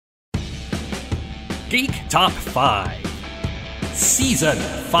Geek Top 5, Season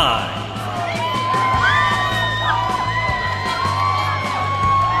 5.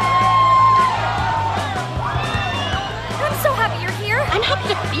 I'm happy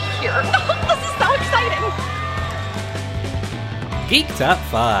to be here. This is so exciting. Geek Top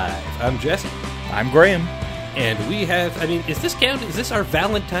 5. I'm Jesse. I'm Graham. And we have, is this our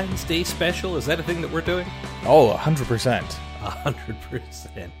Valentine's Day special? Is that a thing that we're doing? Oh, 100%.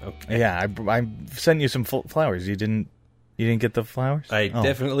 100%, okay. Yeah, I sent you some flowers. You didn't get the flowers? I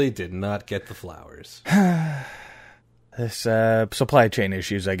definitely did not get the flowers. This supply chain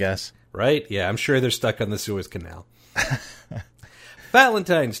issues, I guess. Right? Yeah, I'm sure they're stuck on the Suez Canal.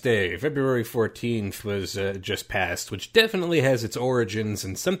 Valentine's Day, February 14th, was just passed, which definitely has its origins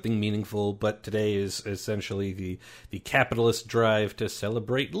in something meaningful, but today is essentially the capitalist drive to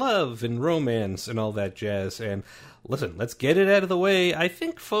celebrate love and romance and all that jazz. And listen, let's get it out of the way. I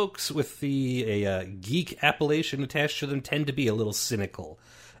think folks with the geek appellation attached to them tend to be a little cynical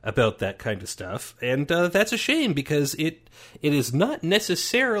about that kind of stuff, and that's a shame, because it is not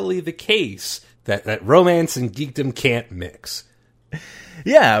necessarily the case that romance and geekdom can't mix.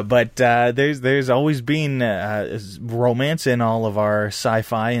 Yeah, but there's always been romance in all of our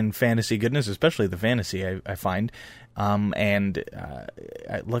sci-fi and fantasy goodness, especially the fantasy, I find. Look,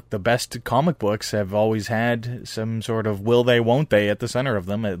 the best comic books have always had some sort of will they, won't they at the center of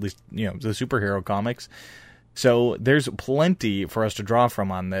them, at least, the superhero comics. So there's plenty for us to draw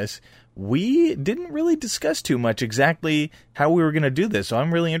from on this. We didn't really discuss too much exactly how we were going to do this, so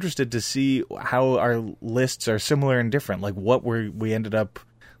I'm really interested to see how our lists are similar and different, like what we ended up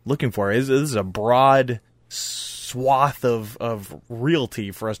looking for. This is a broad swath of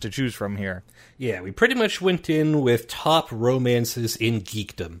realty for us to choose from here. Yeah, we pretty much went in with top romances in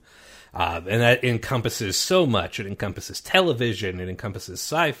geekdom. And that encompasses so much. It encompasses television, it encompasses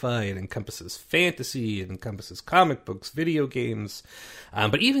sci-fi, it encompasses fantasy, it encompasses comic books, video games.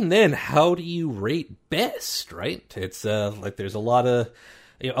 But even then, how do you rate best, right? It's like there's a lot of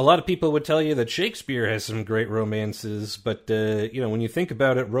people would tell you that Shakespeare has some great romances, but when you think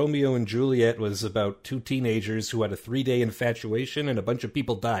about it, Romeo and Juliet was about two teenagers who had a 3-day infatuation and a bunch of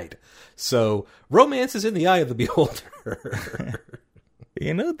people died. So romance is in the eye of the beholder.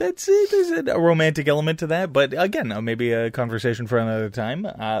 That's it. There's a romantic element to that, but again, maybe a conversation for another time.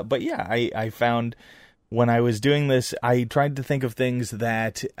 But yeah, I found when I was doing this, I tried to think of things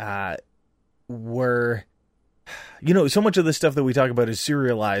that were, so much of the stuff that we talk about is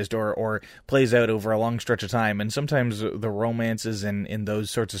serialized or plays out over a long stretch of time, and sometimes the romances in those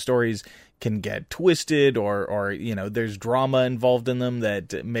sorts of stories can get twisted, or there's drama involved in them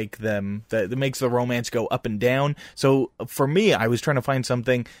that makes the romance go up and down. So for me, I was trying to find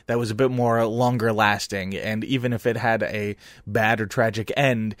something that was a bit more longer lasting, and even if it had a bad or tragic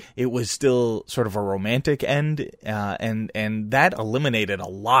end, it was still sort of a romantic end, and that eliminated a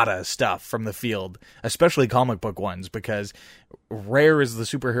lot of stuff from the field, especially comic book ones, because rare is the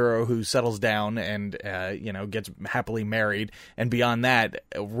superhero who settles down and gets happily married, and beyond that,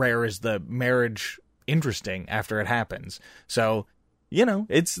 rare is the marriage interesting after it happens. So it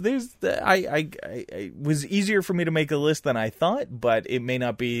was easier for me to make a list than I thought, but it may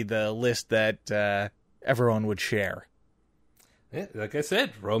not be the list that everyone would share. Yeah, like I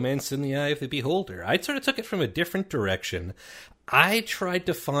said, romance in the eye of the beholder. I sort of took it from a different direction. I tried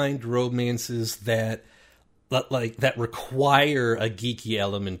to find romances that require a geeky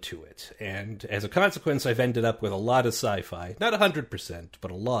element to it. And as a consequence, I've ended up with a lot of sci-fi. Not 100%, but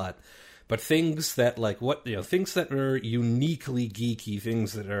a lot. But things that, things that are uniquely geeky,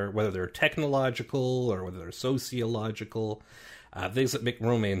 things that are, whether they're technological or whether they're sociological, things that make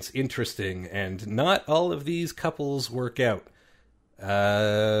romance interesting. And not all of these couples work out.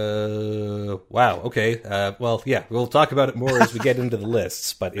 Wow, okay. Well, yeah, we'll talk about it more as we get into the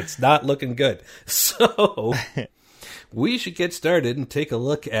lists, but it's not looking good. So, we should get started and take a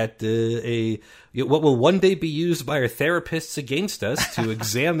look at what will one day be used by our therapists against us to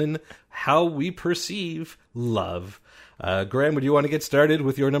examine how we perceive love. Graham, would you want to get started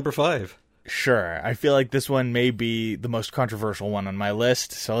with your number 5? Sure. I feel like this one may be the most controversial one on my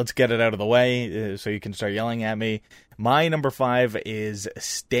list, so let's get it out of the way so you can start yelling at me. My number 5 is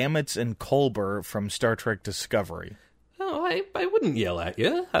Stamets and Culber from Star Trek Discovery. Oh, I wouldn't yell at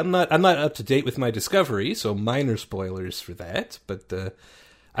you. I'm not up to date with my Discovery, so minor spoilers for that. But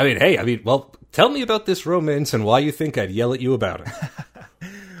well, tell me about this romance and why you think I'd yell at you about it.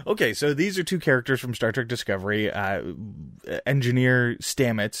 Okay, so these are two characters from Star Trek Discovery. engineer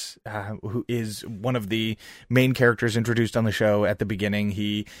Stamets, who is one of the main characters introduced on the show at the beginning.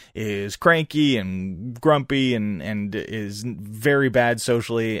 He is cranky and grumpy and is very bad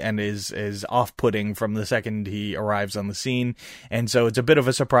socially and is off-putting from the second he arrives on the scene. And so it's a bit of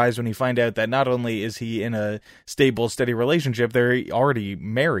a surprise when you find out that not only is he in a stable, steady relationship, they're already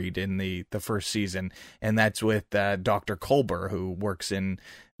married in the first season. And that's with Dr. Culber, who works in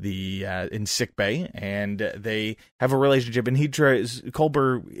sickbay, and they have a relationship, and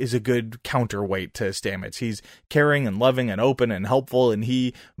Culber is a good counterweight to Stamets. He's caring and loving and open and helpful, and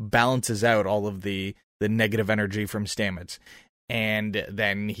he balances out all of the negative energy from Stamets. And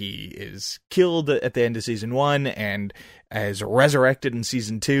then he is killed at the end of season 1 and is resurrected in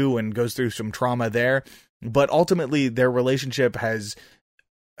season 2 and goes through some trauma there. But ultimately, their relationship has...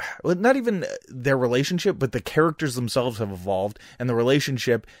 Well, not even their relationship, but the characters themselves have evolved, and the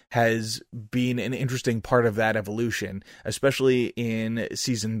relationship has been an interesting part of that evolution, especially in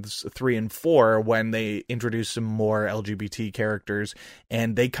seasons 3 and 4 when they introduce some more LGBT characters,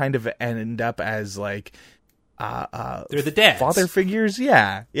 and they kind of end up as like they're the dads, father figures.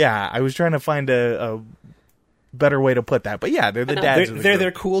 Yeah. I was trying to find a better way to put that, but yeah, they're the dads. They're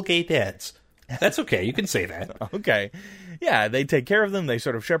their cool gay dads. That's okay. You can say that. Okay. Yeah, they take care of them. They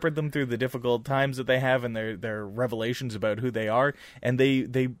sort of shepherd them through the difficult times that they have and their revelations about who they are. And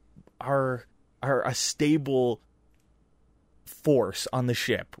they are a stable force on the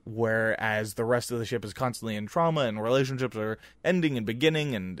ship, whereas the rest of the ship is constantly in trauma and relationships are ending and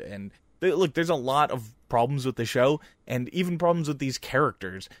beginning. And look, there's a lot of problems with the show and even problems with these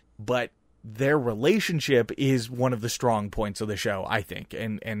characters, but their relationship is one of the strong points of the show, I think,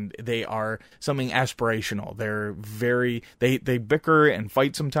 and they are something aspirational. They're they bicker and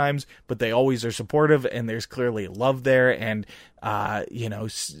fight sometimes, but they always are supportive, and there's clearly love there. And at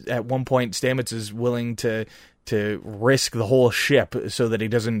one point, Stamets is willing to risk the whole ship so that he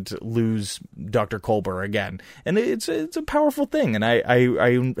doesn't lose Dr. Culber again, and it's a powerful thing, and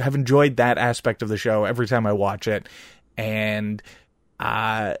I have enjoyed that aspect of the show every time I watch it, and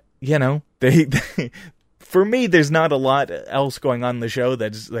they for me, there's not a lot else going on in the show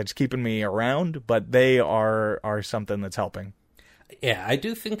that's keeping me around, but they are something that's helping. Yeah, I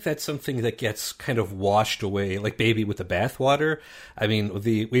do think that's something that gets kind of washed away, like baby with the bathwater. I mean,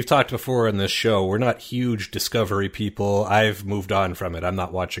 we've talked before on this show, we're not huge Discovery people. I've moved on from it. I'm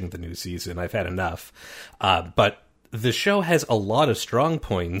not watching the new season. I've had enough. But the show has a lot of strong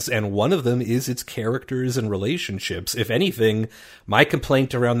points, and one of them is its characters and relationships. If anything, my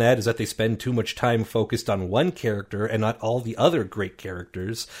complaint around that is that they spend too much time focused on one character and not all the other great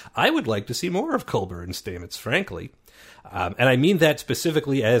characters. I would like to see more of Culber and Stamets, frankly. And I mean that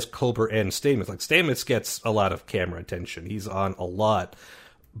specifically as Culber and Stamets. Like, Stamets gets a lot of camera attention. He's on a lot.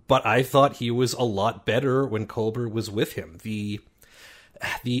 But I thought he was a lot better when Culber was with him. The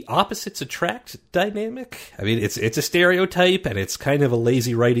opposites attract dynamic. I mean, it's a stereotype, and it's kind of a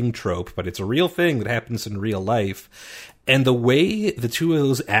lazy writing trope, but it's a real thing that happens in real life. And the way the two of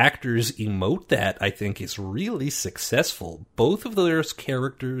those actors emote that, I think, is really successful. Both of those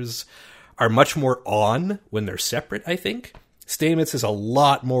characters are much more on when they're separate, I think. Stamets is a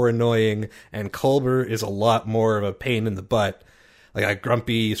lot more annoying, and Culber is a lot more of a pain in the butt, like a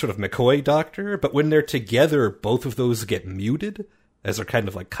grumpy sort of McCoy doctor. But when they're together, both of those get muted, as they're kind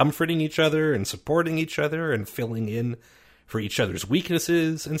of like comforting each other and supporting each other and filling in for each other's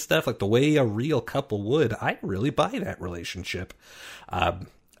weaknesses and stuff, like the way a real couple would. I really buy that relationship.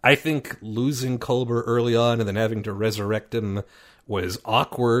 I think losing Culber early on and then having to resurrect him was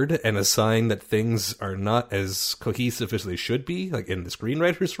awkward and a sign that things are not as cohesive as they should be, like in the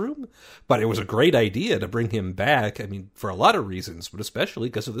screenwriter's room. But it was a great idea to bring him back, I mean, for a lot of reasons, but especially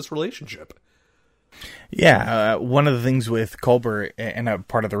because of this relationship. Yeah, one of the things with Culber, and a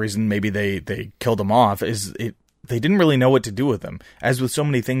part of the reason maybe they killed him off, is they didn't really know what to do with him. As with so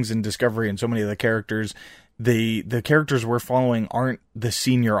many things in Discovery and so many of the characters, the characters we're following aren't the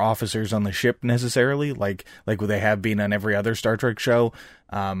senior officers on the ship necessarily, like they have been on every other Star Trek show.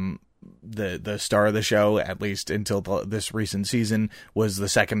 The star of the show, at least until this recent season, was the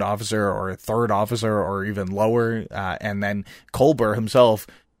second officer or third officer or even lower, and then Culber himself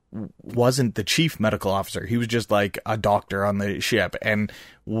wasn't the chief medical officer. He was just like a doctor on the ship. And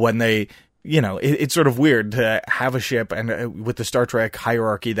when they, it's sort of weird to have a ship and with the Star Trek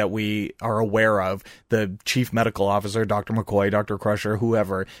hierarchy that we are aware of, the chief medical officer, Dr. McCoy, Dr. Crusher,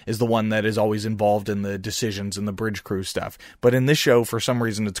 whoever, is the one that is always involved in the decisions and the bridge crew stuff. But in this show, for some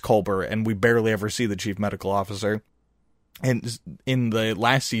reason, it's Culber, and we barely ever see the chief medical officer. And in the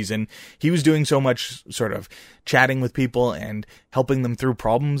last season, he was doing so much sort of chatting with people and helping them through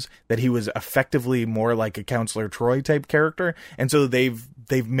problems that he was effectively more like a Counselor Troy type character. And so they've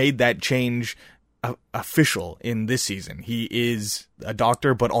made that change official in this season. He is a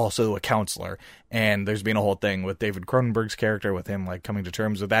doctor, but also a counselor. And there's been a whole thing with David Cronenberg's character, with him like coming to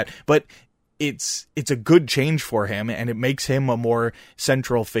terms with that. But it's a good change for him, and it makes him a more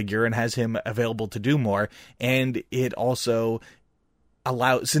central figure and has him available to do more. And it also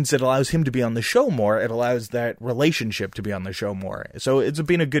since it allows him to be on the show more, it allows that relationship to be on the show more. So it's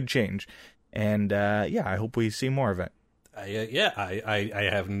been a good change. And I hope we see more of it. I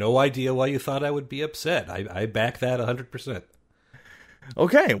have no idea why you thought I would be upset. I back that 100%.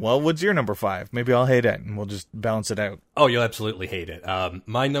 Okay, well, what's your number 5? Maybe I'll hate it, and we'll just balance it out. Oh, you'll absolutely hate it.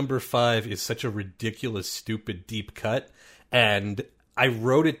 My number 5 is such a ridiculous, stupid, deep cut, and I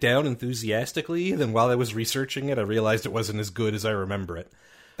wrote it down enthusiastically, then while I was researching it, I realized it wasn't as good as I remember it.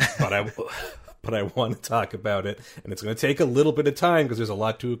 But I want to talk about it, and it's going to take a little bit of time, because there's a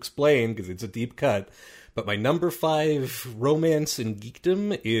lot to explain, because it's a deep cut. But my number 5 romance in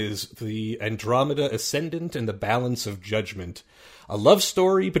geekdom is the Andromeda Ascendant and the Balance of Judgment, a love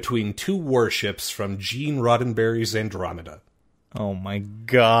story between 2 warships from Gene Roddenberry's Andromeda. Oh my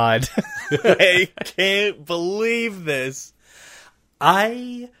god. I can't believe this.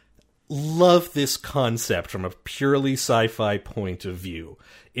 I love this concept from a purely sci-fi point of view.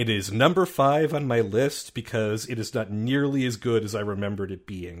 It is number 5 on my list because it is not nearly as good as I remembered it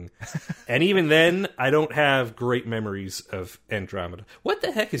being. And even then, I don't have great memories of Andromeda. What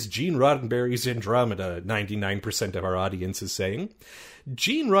the heck is Gene Roddenberry's Andromeda, 99% of our audience is saying?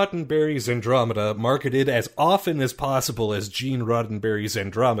 Gene Roddenberry's Andromeda, marketed as often as possible as Gene Roddenberry's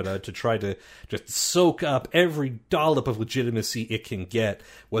Andromeda to try to just soak up every dollop of legitimacy it can get,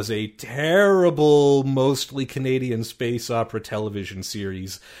 was a terrible, mostly Canadian space opera television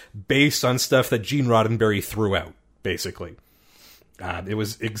series based on stuff that Gene Roddenberry threw out, basically. It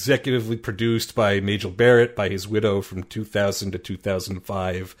was executively produced by Majel Barrett, by his widow, from 2000 to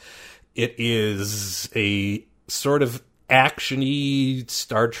 2005. It is a sort of action-y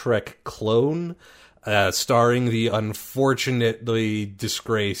Star Trek clone, starring the unfortunately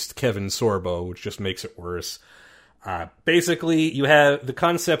disgraced Kevin Sorbo, which just makes it worse. Basically, you have the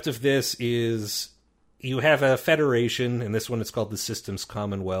concept of this is you have a federation, and this one is called the Systems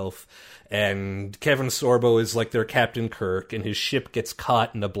Commonwealth, and Kevin Sorbo is like their Captain Kirk, and his ship gets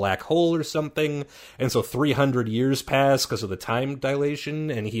caught in a black hole or something, and so 300 years pass because of the time dilation,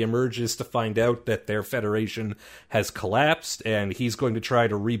 and he emerges to find out that their federation has collapsed, and he's going to try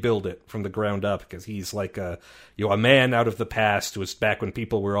to rebuild it from the ground up, because he's like a man out of the past who was back when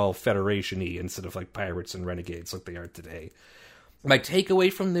people were all Federation-y instead of like pirates and renegades like they are today. My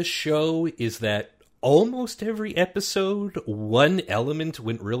takeaway from this show is that almost every episode, one element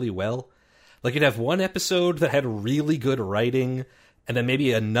went really well. Like, you'd have one episode that had really good writing, and then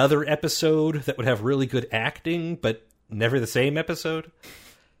maybe another episode that would have really good acting, but never the same episode.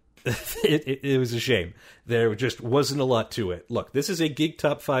 It was a shame. There just wasn't a lot to it. Look, this is a Geek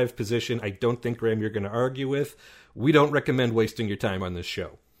Top 5 position I don't think, Graham, you're going to argue with. We don't recommend wasting your time on this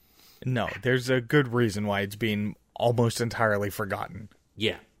show. No, there's a good reason why it's being almost entirely forgotten.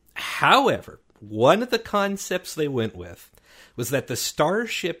 Yeah. However, one of the concepts they went with was that the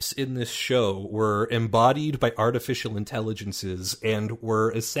starships in this show were embodied by artificial intelligences and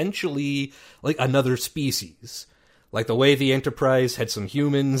were essentially like another species. Like the way the Enterprise had some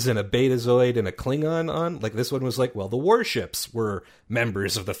humans and a Betazoid and a Klingon on, like this one was like, well, the warships were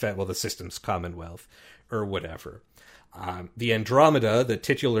members of the Systems Commonwealth or whatever. The Andromeda, the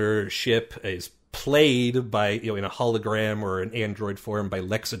titular ship, is played by, in a hologram or an android form by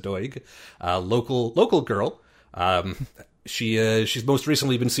Lexa Doig, local girl. She's most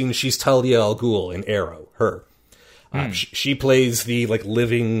recently been seen. She's Talia al Ghul in Arrow. Her. She plays the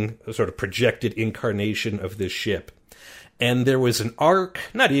living sort of projected incarnation of this ship. And there was an arc,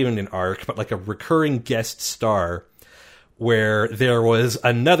 not even an arc, but like a recurring guest star, where there was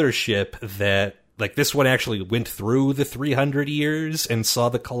another ship that, like, this one actually went through the 300 years and saw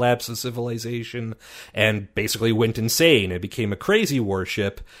the collapse of civilization and basically went insane. It became a crazy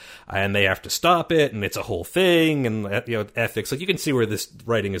warship, and they have to stop it, and it's a whole thing, and ethics. Like, you can see where this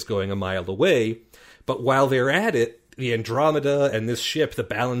writing is going a mile away. But while they're at it, the Andromeda and this ship, the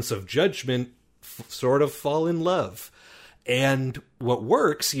Balance of Judgment, sort of fall in love. And what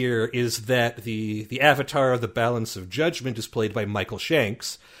works here is that the avatar of the Balance of Judgment is played by Michael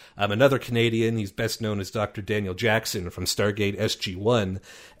Shanks, another Canadian. He's best known as Dr. Daniel Jackson from Stargate SG-1.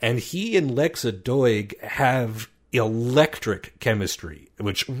 And he and Lexa Doig have electric chemistry,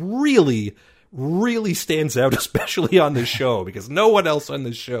 which really, really stands out, especially on this show, because no one else on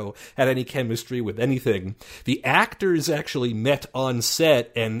this show had any chemistry with anything. The actors actually met on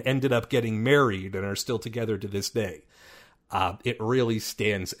set and ended up getting married and are still together to this day. It really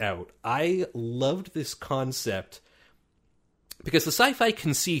stands out. I loved this concept because the sci-fi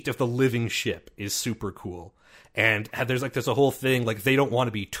conceit of the living ship is super cool. And there's a whole thing, like, they don't want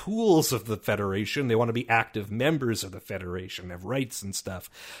to be tools of the Federation, they want to be active members of the Federation, have rights and stuff.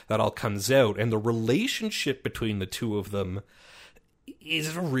 That all comes out, and the relationship between the two of them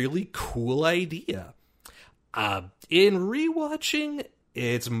is a really cool idea. In rewatching,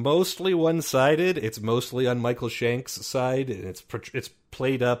 it's mostly one-sided, it's mostly on Michael Shank's side, and it's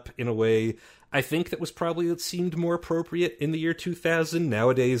played up in a way I think that was probably, it seemed more appropriate in the year 2000,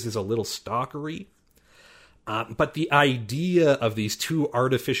 nowadays is a little stalkery. But the idea of these two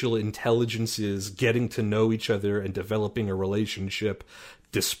artificial intelligences getting to know each other and developing a relationship,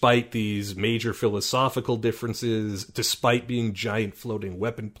 despite these major philosophical differences, despite being giant floating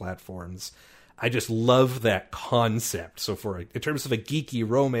weapon platforms, I just love that concept. So in terms of a geeky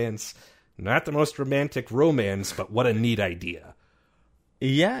romance, not the most romantic romance, but what a neat idea.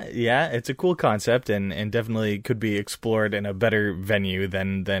 Yeah, it's a cool concept and definitely could be explored in a better venue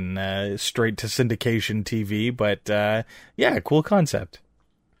than straight to syndication TV, but cool concept.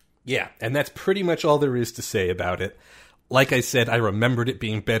 Yeah, and that's pretty much all there is to say about it. Like I said, I remembered it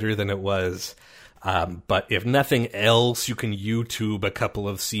being better than it was, but if nothing else, you can YouTube a couple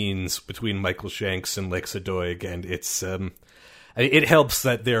of scenes between Michael Shanks and Lexa Doig, and it's... it helps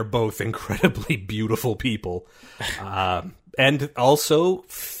that they're both incredibly beautiful people. And also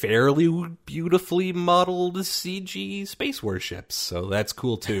fairly beautifully modeled CG space warships, so that's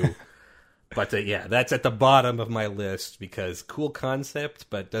cool too. But that's at the bottom of my list because cool concept,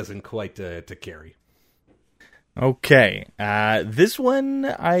 but doesn't quite to carry. Okay, this one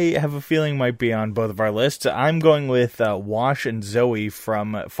I have a feeling might be on both of our lists. I'm going with Wash and Zoe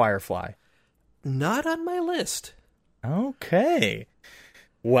from Firefly. Not on my list. Okay.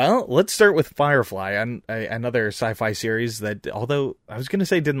 Well, let's start with Firefly, another sci-fi series that, although I was going to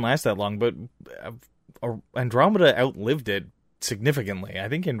say didn't last that long, but Andromeda outlived it significantly. I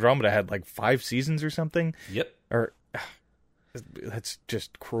think Andromeda had like 5 seasons or something. Yep. That's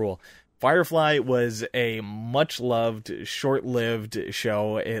just cruel. Firefly was a much-loved, short-lived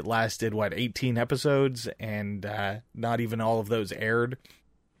show. It lasted, 18 episodes, and not even all of those aired.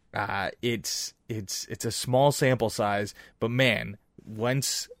 It's a small sample size, but man...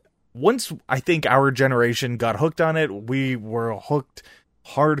 Once I think our generation got hooked on it, we were hooked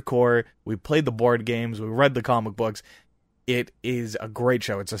hardcore. We played the board games, we read the comic books. It is a great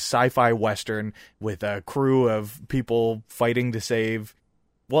show. It's a sci-fi western with a crew of people fighting to save...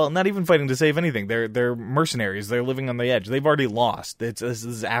 Well, not even fighting to save anything. They're mercenaries. They're living on the edge. They've already lost. This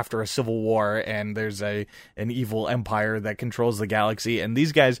is after a civil war, and there's an evil empire that controls the galaxy. And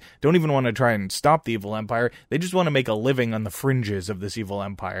these guys don't even want to try and stop the evil empire. They just want to make a living on the fringes of this evil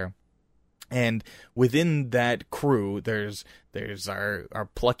empire. And within that crew, there's our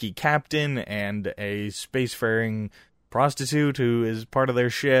plucky captain and a spacefaring prostitute who is part of their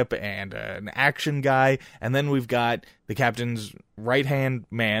ship, and an action guy, and then we've got the captain's right-hand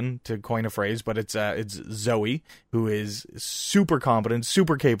man, to coin a phrase, but it's Zoe, who is super competent,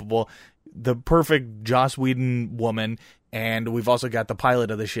 super capable, the perfect Joss Whedon woman, and we've also got the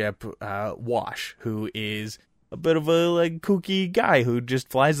pilot of the ship, Wash, who is a bit of a kooky guy who just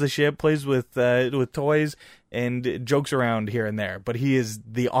flies the ship, plays with toys, and jokes around here and there. But he is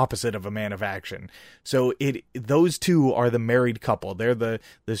the opposite of a man of action. So those two are the married couple. They're the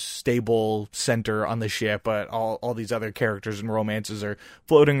stable center on the ship, but all these other characters and romances are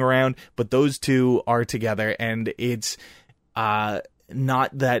floating around. But those two are together, and it's not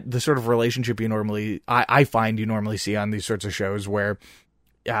that the sort of relationship I find you normally see on these sorts of shows where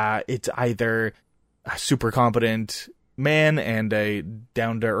it's either a super competent man and a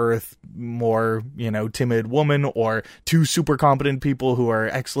down-to-earth, more, timid woman, or two super competent people who are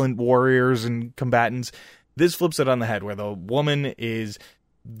excellent warriors and combatants. This flips it on the head, where the woman is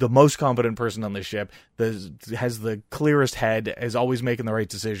the most competent person on the ship, has the clearest head, is always making the right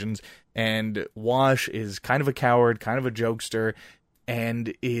decisions, and Wash is kind of a coward, kind of a jokester,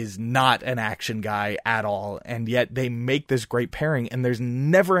 and is not an action guy at all. And yet they make this great pairing, and there's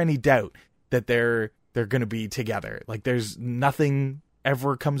never any doubt that they're going to be together. There's nothing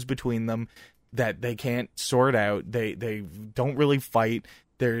ever comes between them that they can't sort out. They don't really fight.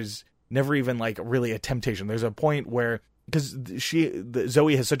 There's never even really a temptation. There's a point where, because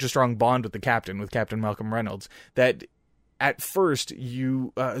Zoe has such a strong bond with the captain, with Captain Malcolm Reynolds, that at first,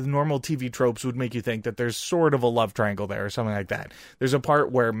 normal TV tropes would make you think that there's sort of a love triangle there or something like that. There's a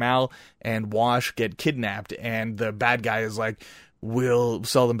part where Mal and Wash get kidnapped, and the bad guy is like, we'll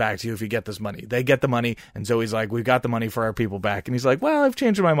sell them back to you if you get this money. They get the money, and Zoe's like, we've got the money for our people back. And he's like, well, I've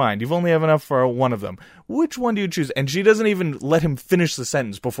changed my mind. You've only have enough for one of them. Which one do you choose? And she doesn't even let him finish the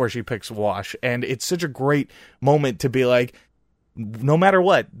sentence before she picks Wash. And it's such a great moment to be like, no matter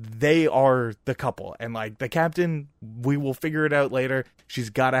what, they are the couple. And like the captain, we will figure it out later.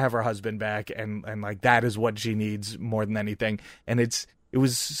 She's got to have her husband back. And like that is what she needs more than anything. And it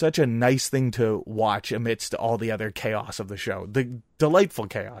was such a nice thing to watch amidst all the other chaos of the show. The delightful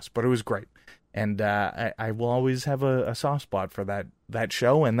chaos, but it was great. And I will always have a soft spot for that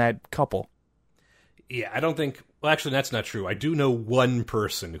show and that couple. Yeah, I don't think... Well, actually, that's not true. I do know one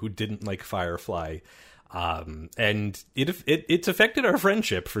person who didn't like Firefly. And it's affected our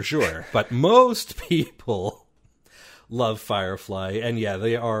friendship, for sure. But most people love Firefly. And yeah,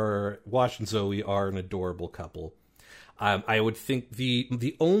 Wash and Zoe are an adorable couple. I would think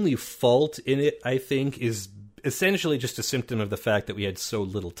the only fault in it, I think, is essentially just a symptom of the fact that we had so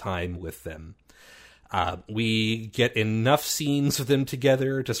little time with them. We get enough scenes of them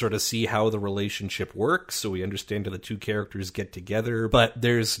together to sort of see how the relationship works, so we understand how the two characters get together, but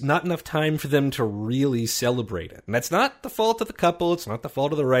there's not enough time for them to really celebrate it. And that's not the fault of the couple, it's not the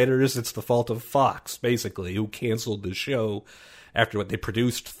fault of the writers, it's the fault of Fox, basically, who canceled the show after they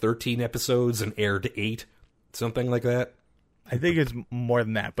produced 13 episodes and aired 8. Something like that. I think it's more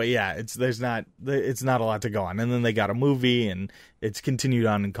than that, but yeah, it's not a lot to go on. And then they got a movie, and it's continued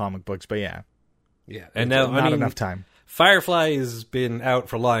on in comic books. But yeah, and now not enough time. Firefly has been out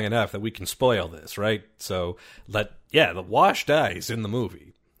for long enough that we can spoil this, right? So the Wash dies in the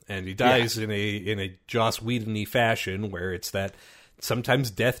movie, and he dies in a Joss Whedon-y fashion where it's that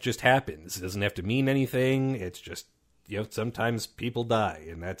sometimes death just happens. It doesn't have to mean anything. It's just sometimes people die,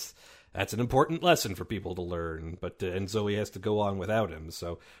 and that's an important lesson for people to learn, and Zoe has to go on without him.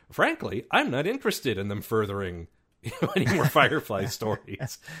 So, frankly, I'm not interested in them furthering any more Firefly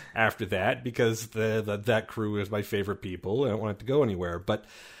stories after that, because that crew is my favorite people. I don't want it to go anywhere. But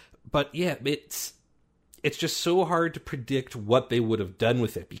yeah, it's just so hard to predict what they would have done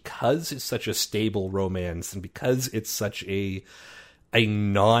with it, because it's such a stable romance, and because it's such a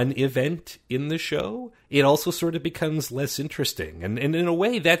non-event in the show, it also sort of becomes less interesting. And in a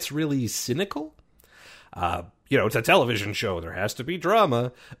way, that's really cynical. It's a television show. There has to be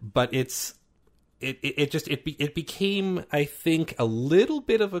drama. But it became, I think, a little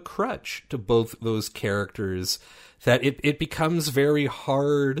bit of a crutch to both those characters, that it becomes very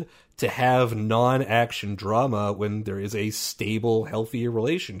hard to have non-action drama when there is a stable, healthy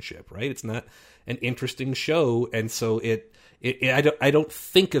relationship, right? It's not an interesting show, and so I don't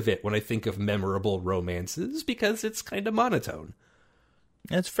think of it when I think of memorable romances, because it's kind of monotone.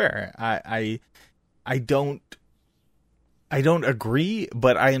 That's fair. I don't agree,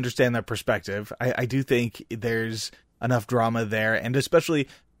 but I understand that perspective. I do think there's enough drama there, and especially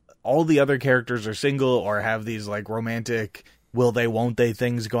all the other characters are single or have these like romantic will they won't they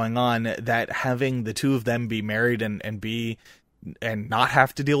things going on, that having the two of them be married and not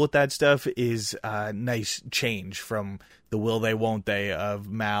have to deal with that stuff is a nice change from the will they won't they of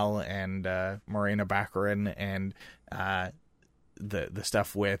Mal and Morena Baccarin, and the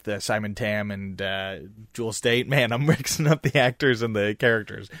stuff with Simon Tam and Jewel Staite. Man, I'm mixing up the actors and the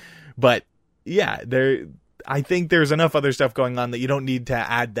characters. But yeah, I think there's enough other stuff going on that you don't need to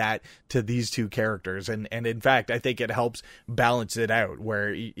add that to these two characters. And in fact, I think it helps balance it out,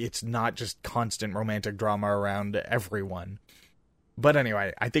 where it's not just constant romantic drama around everyone. But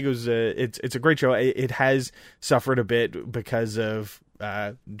anyway, I think it's a great show. It has suffered a bit because of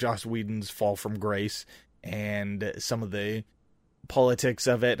Joss Whedon's fall from grace, and some of the politics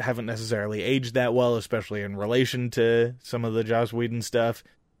of it haven't necessarily aged that well, especially in relation to some of the Joss Whedon stuff.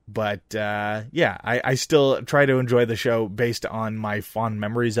 But I still try to enjoy the show based on my fond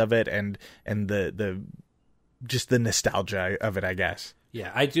memories of it and the just the nostalgia of it, I guess.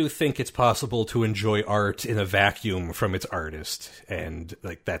 Yeah, I do think it's possible to enjoy art in a vacuum from its artist, and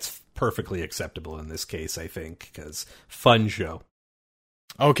like that's perfectly acceptable in this case, I think, because fun show.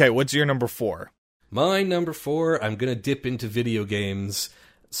 Okay, what's your number 4? My number 4, I'm going to dip into video games,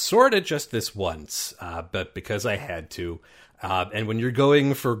 sort of just this once, but because I had to. And when you're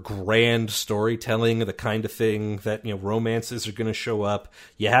going for grand storytelling, the kind of thing that, romances are going to show up,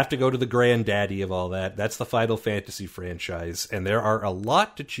 you have to go to the granddaddy of all that. That's the Final Fantasy franchise, and there are a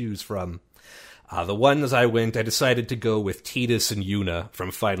lot to choose from. The ones I decided to go with Tidus and Yuna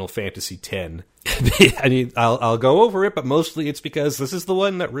from Final Fantasy X. I mean, I'll go over it, but mostly it's because this is the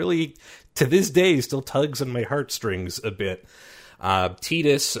one that really, to this day, still tugs on my heartstrings a bit.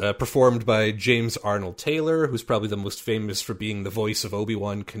 Tidus, performed by James Arnold Taylor, who's probably the most famous for being the voice of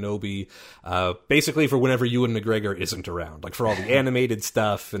Obi-Wan Kenobi, basically for whenever Ewan McGregor isn't around, like for all the animated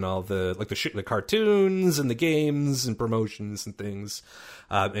stuff and all the the cartoons and the games and promotions and things.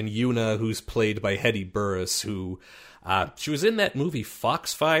 And Yuna, who's played by Hetty Burris, who she was in that movie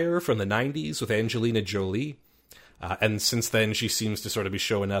Foxfire from the 90s with Angelina Jolie. And since then, she seems to sort of be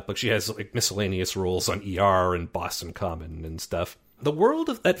showing up. Like, she has like miscellaneous roles on ER and Boston Common and stuff. The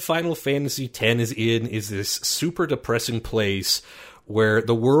world that Final Fantasy X is in is this super depressing place where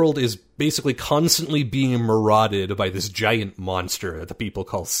the world is basically constantly being marauded by this giant monster that the people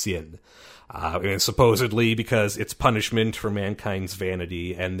call Sin. And supposedly because it's punishment for mankind's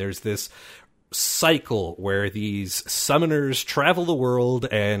vanity, and there's this cycle where these summoners travel the world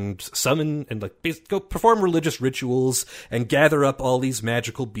and summon and go perform religious rituals and gather up all these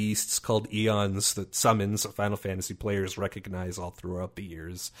magical beasts called eons that summons Final Fantasy players recognize all throughout the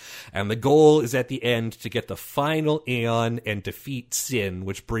years. And the goal is at the end to get the final eon and defeat Sin,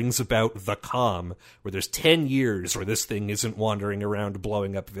 which brings about the calm, where there's 10 years where this thing isn't wandering around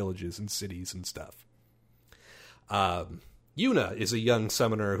blowing up villages and cities and stuff. Yuna is a young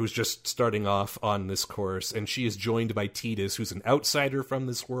summoner who's just starting off on this course, and she is joined by Tidus, who's an outsider from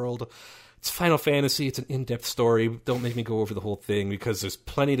this world. It's Final Fantasy, it's an in-depth story. Don't make me go over the whole thing, because there's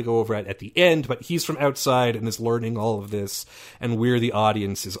plenty to go over at the end, but he's from outside and is learning all of this, and we're the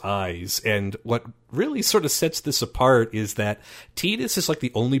audience's eyes. And what really sort of sets this apart is that Tidus is like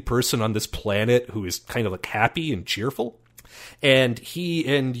the only person on this planet who is kind of like happy and cheerful. And he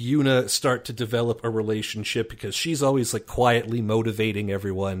and Yuna start to develop a relationship because she's always like quietly motivating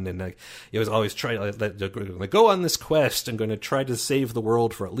everyone, and always trying to go on this quest and going to try to save the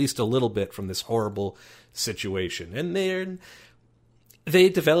world for at least a little bit from this horrible situation. And they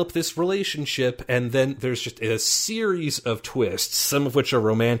develop this relationship, and then there's just a series of twists, some of which are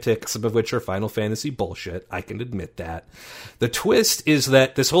romantic, some of which are Final Fantasy bullshit. I can admit that. The twist is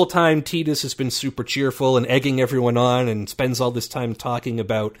that this whole time Tidus has been super cheerful and egging everyone on and spends all this time talking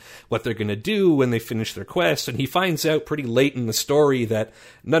about what they're going to do when they finish their quest, and he finds out pretty late in the story that,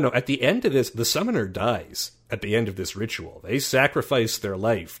 no, at the end of this, the summoner dies at the end of this ritual. They sacrifice their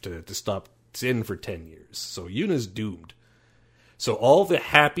life to stop Sin for 10 years, so Yuna's doomed. So all the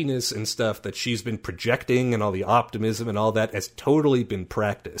happiness and stuff that she's been projecting and all the optimism and all that has totally been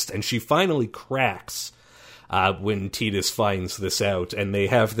practiced. And she finally cracks when Tidus finds this out. And they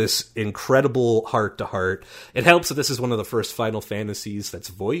have this incredible heart-to-heart. It helps that this is one of the first Final Fantasies that's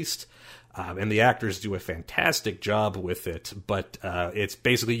voiced. And the actors do a fantastic job with it. But it's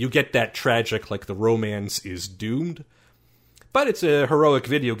basically, you get that tragic, like the romance is doomed. But it's a heroic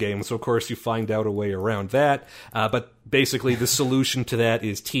video game, so of course you find out a way around that. But basically the solution to that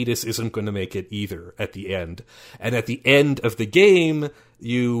is Tidus isn't going to make it either at the end. And at the end of the game,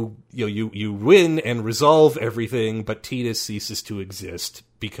 you win and resolve everything, but Tidus ceases to exist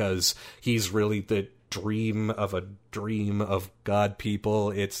because he's really the dream of God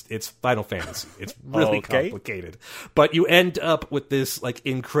people. It's Final Fantasy. It's really complicated. But you end up with this like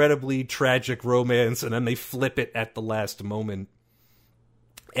incredibly tragic romance, and then they flip it at the last moment.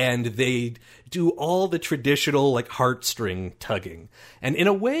 And they do all the traditional like heartstring tugging. And in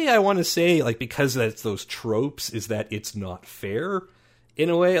a way I want to say, like, because that's those tropes, is that it's not fair. In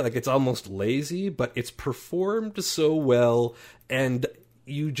a way, like, it's almost lazy, but it's performed so well, and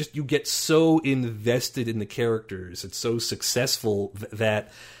you get so invested in the characters. It's so successful that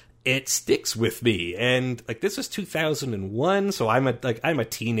it sticks with me. And like, this is 2001, so I'm a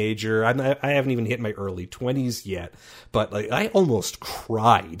teenager. I haven't even hit my early 20s yet, but like, I almost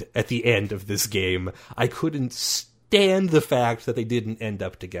cried at the end of this game. I couldn't stand the fact that they didn't end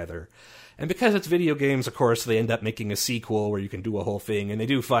up together. And because it's video games, of course, they end up making a sequel where you can do a whole thing, and they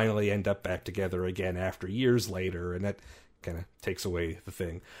do finally end up back together again after years later, and that kind of takes away the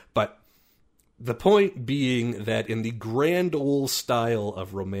thing. But the point being that in the grand old style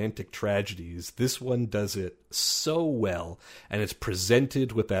of romantic tragedies, this one does it so well, and it's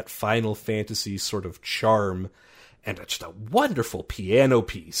presented with that Final Fantasy sort of charm, and it's just a wonderful piano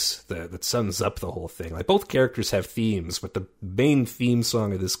piece that sums up the whole thing. Like, both characters have themes, but the main theme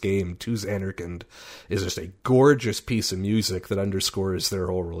song of this game, Tus Anerkund, is just a gorgeous piece of music that underscores their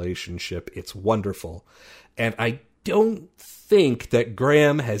whole relationship. It's wonderful. And I don't think that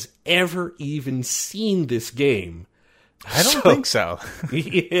Graham has ever even seen this game. I don't think so.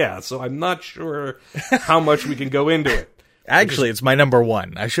 Yeah, so I'm not sure how much we can go into it. Actually, it's my number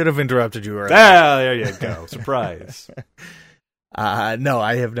one. I should have interrupted you earlier. Ah, there you go. Surprise. No,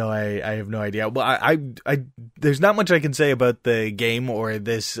 I have no idea. Well, I there's not much I can say about the game or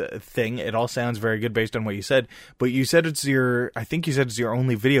this thing. It all sounds very good based on what you said. But you said I think you said it's your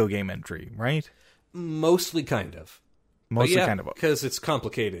only video game entry, right? Mostly kind of. Kind of. Because it's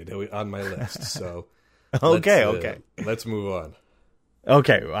complicated on my list. So okay. Let's move on.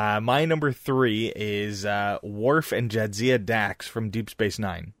 Okay, my number 3 is Worf and Jadzia Dax from Deep Space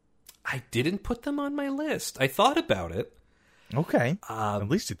Nine. I didn't put them on my list. I thought about it. Okay, at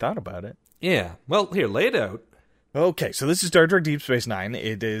least you thought about it. Yeah. Well, here, lay it out. Okay, so this is Star Trek Deep Space Nine.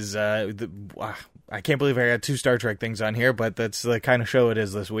 It is, I can't believe I got 2 Star Trek things on here, but that's the kind of show it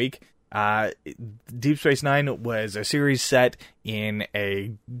is this week. Deep Space Nine was a series set in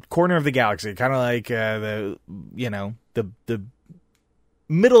a corner of the galaxy, kind of like the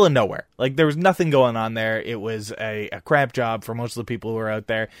middle of nowhere. Like, there was nothing going on there. It was a crap job for most of the people who were out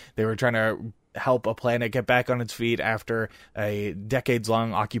there. They were trying to help a planet get back on its feet after a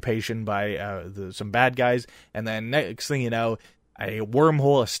decades-long occupation by some bad guys. And then next thing you know, a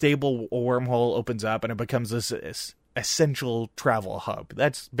stable wormhole opens up, and it becomes this essential travel hub.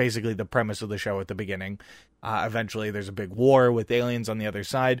 That's basically the premise of the show at the beginning. Eventually, there's a big war with aliens on the other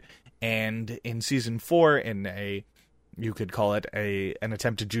side. And in season 4, you could call it an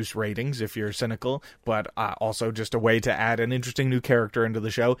attempt to juice ratings if you're cynical, but also just a way to add an interesting new character into the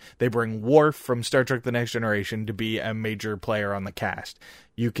show. They bring Worf from Star Trek The Next Generation to be a major player on the cast.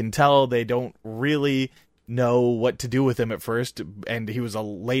 You can tell they don't really know what to do with him at first, and he was a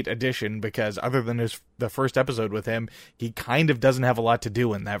late addition because other than the first episode with him, he kind of doesn't have a lot to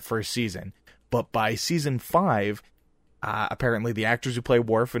do in that first season. But by season 5, apparently the actors who play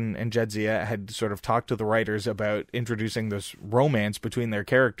Worf and Jadzia had sort of talked to the writers about introducing this romance between their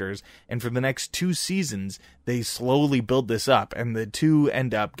characters, and for the next 2 seasons, they slowly build this up, and the two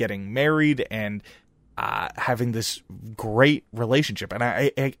end up getting married and having this great relationship. And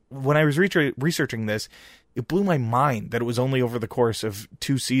I when I was researching this, it blew my mind that it was only over the course of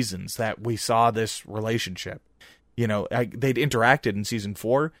 2 seasons that we saw this relationship. You know, they'd interacted in season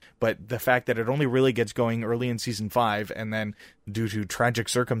 4, but the fact that it only really gets going early in season 5, and then due to tragic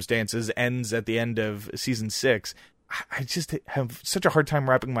circumstances ends at the end of season 6, I just have such a hard time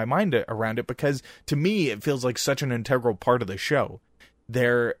wrapping my mind around it, because to me it feels like such an integral part of the show.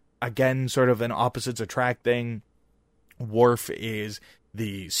 They're, again, sort of an opposites attract thing. Worf is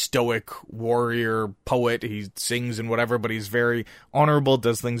the stoic warrior poet. He sings and whatever, but he's very honorable,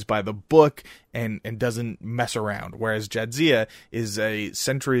 does things by the book, and doesn't mess around. Whereas Jadzia is a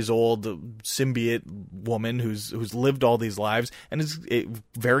centuries-old symbiote woman who's lived all these lives and is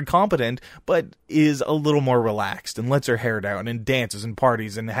very competent, but is a little more relaxed and lets her hair down and dances and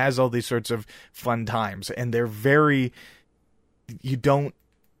parties and has all these sorts of fun times. And they're very...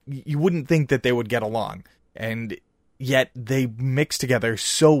 You wouldn't think that they would get along. And yet they mix together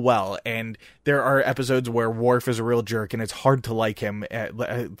so well, and there are episodes where Worf is a real jerk, and it's hard to like him.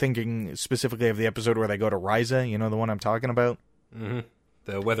 Thinking specifically of the episode where they go to Risa, you know, the one I'm talking about? Mm-hmm.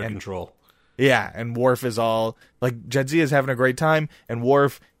 The weather control. Yeah, and Worf is all... Like, Jadzia is having a great time, and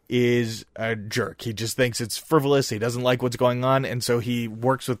Worf is a jerk. He just thinks it's frivolous, he doesn't like what's going on, and so he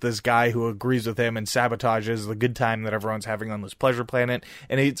works with this guy who agrees with him and sabotages the good time that everyone's having on this pleasure planet,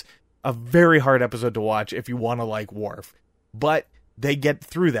 and it's a very hard episode to watch if you want to like Worf. But they get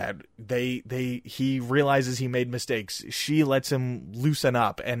through that. He realizes he made mistakes. She lets him loosen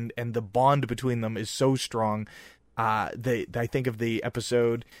up, and the bond between them is so strong. I think of the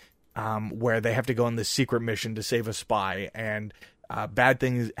episode where they have to go on this secret mission to save a spy, and bad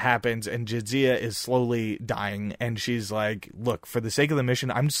things happens, and Jadzia is slowly dying, and she's like, look, for the sake of the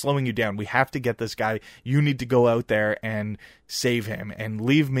mission, I'm slowing you down. We have to get this guy. You need to go out there and save him, and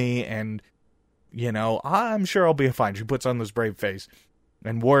leave me, and, you know, I'm sure I'll be fine. She puts on this brave face.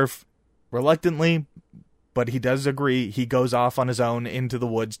 And Worf, reluctantly, but he does agree, he goes off on his own into the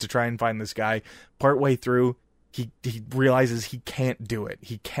woods to try and find this guy. Partway through, he realizes he can't do it.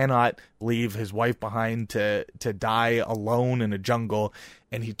 He cannot leave his wife behind to die alone in a jungle,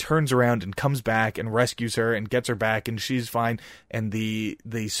 and he turns around and comes back and rescues her and gets her back, and she's fine. And the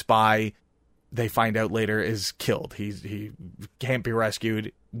spy, they find out later, is killed. He can't be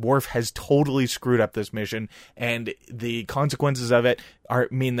rescued. Worf has totally screwed up this mission, and the consequences of it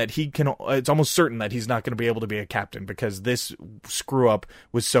mean that it's almost certain that he's not going to be able to be a captain, because this screw up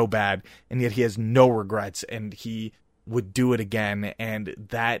was so bad, and yet he has no regrets, and he would do it again. And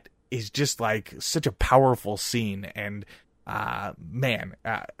that is just like such a powerful scene. And man,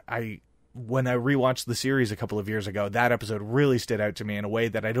 when I rewatched the series a couple of years ago, that episode really stood out to me in a way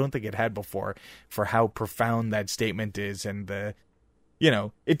that I don't think it had before, for how profound that statement is. And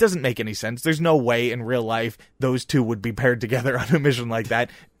it doesn't make any sense. There's no way in real life those two would be paired together on a mission like that.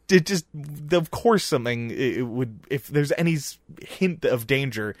 It just, of course, it would, if there's any hint of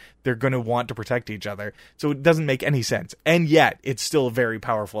danger, they're going to want to protect each other. So it doesn't make any sense. And yet, it's still a very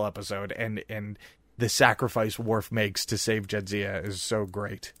powerful episode, and the sacrifice Worf makes to save Jadzia is so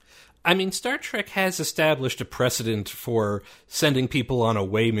great. I mean, Star Trek has established a precedent for sending people on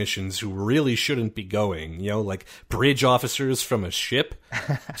away missions who really shouldn't be going, like bridge officers from a ship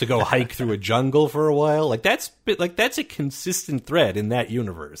to go hike through a jungle for a while. That's a consistent thread in that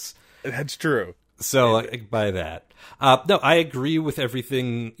universe. That's true. So I buy that. No, I agree with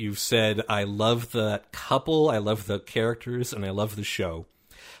everything you've said. I love the couple, I love the characters, and I love the show.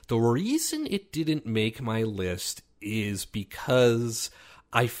 The reason it didn't make my list is because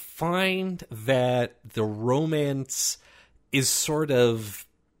I find that the romance is sort of,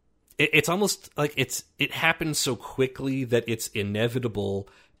 it's almost like it happens so quickly that it's inevitable,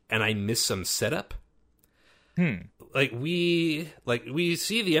 and I miss some setup. We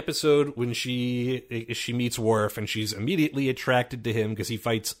see the episode when she meets Worf, and she's immediately attracted to him because he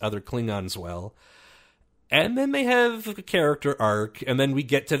fights other Klingons well. And then they have a character arc, and then we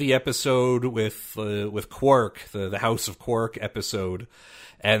get to the episode with Quark, the House of Quark episode.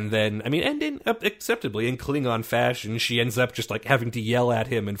 And then, acceptably, in Klingon fashion, she ends up just having to yell at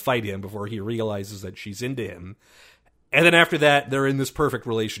him and fight him before he realizes that she's into him. And then after that, they're in this perfect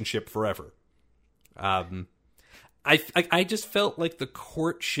relationship forever. I just felt like the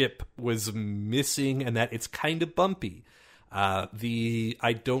courtship was missing, and that it's kind of bumpy.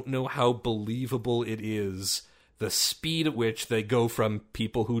 I don't know how believable it is, the speed at which they go from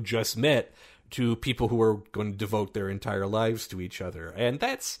people who just met to people who are going to devote their entire lives to each other. And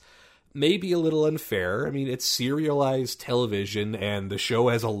that's maybe a little unfair. I mean, it's serialized television, and the show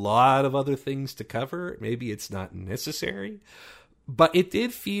has a lot of other things to cover. Maybe it's not necessary. But it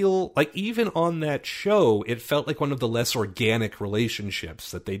did feel like, even on that show, it felt like one of the less organic relationships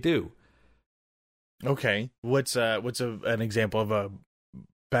that they do. Okay. What's an example of a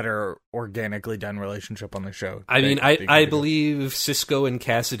better organically done relationship on the show? I believe Sisko and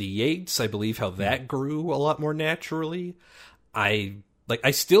Cassidy Yates. I believe how that grew a lot more naturally. I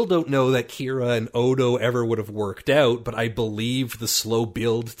still don't know that Kira and Odo ever would have worked out, but I believe the slow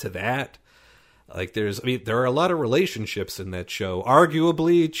build to that. There are a lot of relationships in that show.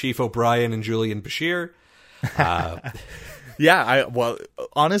 Arguably, Chief O'Brien and Julian Bashir. Yeah,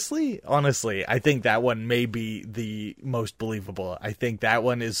 honestly, I think that one may be the most believable. I think that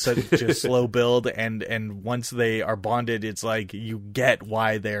one is such a slow build, and once they are bonded, it's like you get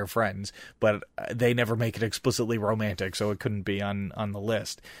why they're friends, but they never make it explicitly romantic, so it couldn't be on the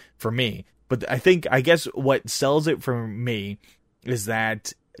list for me. But I guess what sells it for me is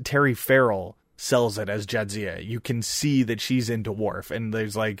that Terry Farrell sells it as Jadzia. You can see that she's into Worf, and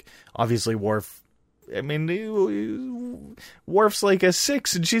there's obviously Worf. Worf's like a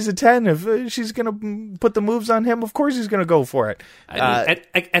 6 and she's a 10. If she's going to put the moves on him, of course he's going to go for it.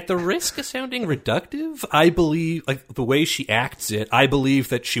 At the risk of sounding reductive, I believe, the way she acts it, I believe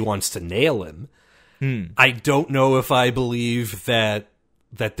that she wants to nail him. I don't know if I believe that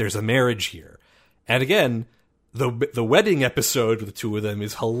there's a marriage here. And again, the wedding episode with the two of them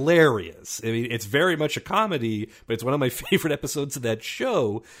is hilarious. It's very much a comedy, but it's one of my favorite episodes of that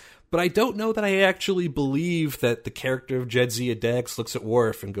show. But I don't know that I actually believe that the character of Jadzia Dax looks at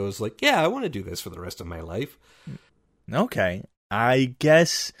Worf and goes yeah, I want to do this for the rest of my life. Okay. I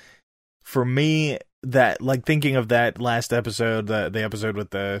guess for me, that thinking of that last episode, the episode with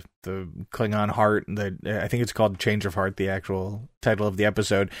the Klingon heart, I think it's called Change of Heart, the actual title of the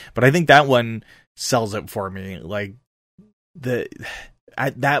episode. But I think that one sells it for me. By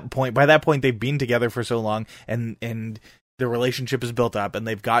that point, they've been together for so long, and their relationship is built up, and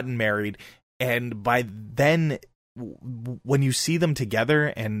they've gotten married, and by then, when you see them together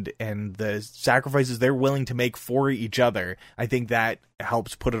and the sacrifices they're willing to make for each other, I think that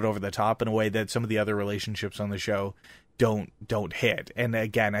helps put it over the top in a way that some of the other relationships on the show don't hit. And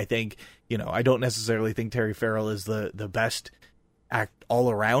again, I think, I don't necessarily think Terry Farrell is the best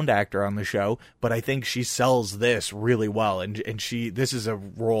all-around actor on the show, but I think she sells this really well, and this is a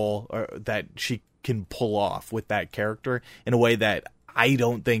role that she can pull off with that character in a way that I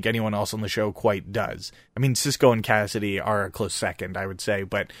don't think anyone else on the show quite does. Sisko and Cassidy are a close second, I would say,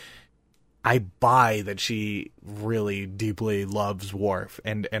 but I buy that she really deeply loves Worf,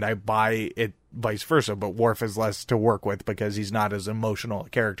 and I buy it vice versa, but Worf is less to work with because he's not as emotional a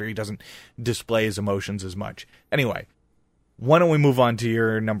character. He doesn't display his emotions as much. Anyway, why don't we move on to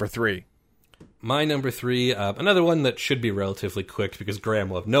your number 3? My number 3, another one that should be relatively quick because Graham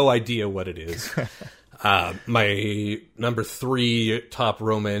will have no idea what it is. My number 3 top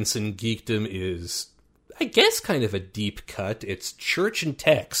romance in geekdom is, I guess, kind of a deep cut. It's Church and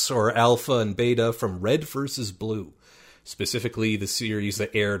Tex, or Alpha and Beta, from Red vs. Blue. Specifically, the series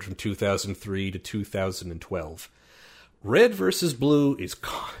that aired from 2003 to 2012. Red vs. Blue is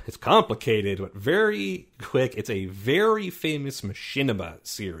it's complicated, but very quick. It's a very famous machinima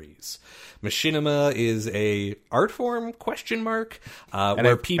series. Machinima is a art form, and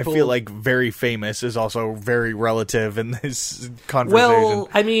where people... I feel like very famous is also very relative in this conversation. Well,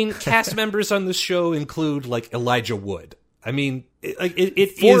 I mean, cast members on this show include, like, Elijah Wood. I mean,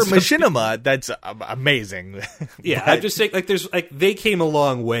 it for is machinima, that's amazing. Yeah, I'm just saying, like, they came a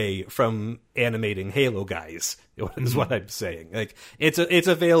long way from animating Halo guys. Is what I'm saying. Like, it's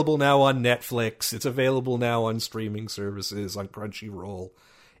available now on Netflix. It's available now on streaming services, on Crunchyroll.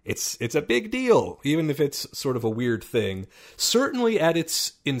 It's a big deal, even if it's sort of a weird thing. Certainly at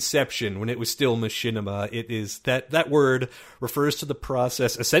its inception, when it was still machinima, it is that word refers to the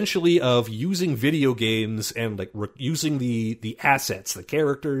process essentially of using video games and like using the assets, the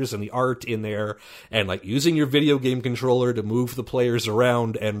characters and the art in there, and like using your video game controller to move the players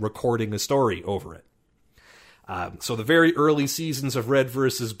around and recording a story over it. So the very early seasons of Red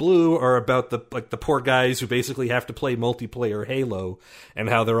vs. Blue are about the poor guys who basically have to play multiplayer Halo, and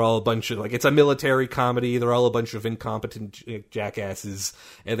how they're all a bunch of, like, it's a military comedy. They're all a bunch of incompetent jackasses,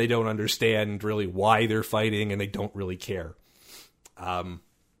 and they don't understand really why they're fighting, and they don't really care. The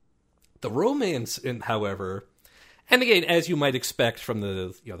romance, however, and again, as you might expect from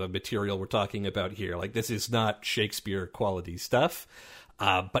the material we're talking about here, like, this is not Shakespeare quality stuff.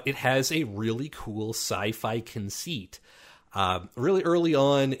 But it has a really cool sci-fi conceit. Really early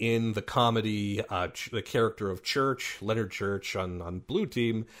on in the comedy, the character of Church, Leonard Church on Blue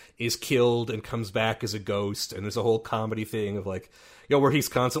Team, is killed and comes back as a ghost. And there's a whole comedy thing of, like, where he's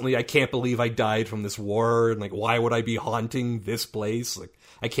constantly, I can't believe I died from this war. And, like, why would I be haunting this place? Like,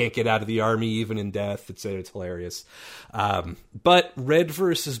 I can't get out of the army even in death. It's hilarious. But Red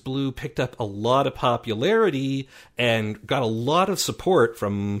vs. Blue picked up a lot of popularity and got a lot of support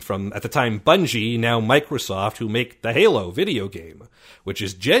from at the time, Bungie, now Microsoft, who make the Halo video game, which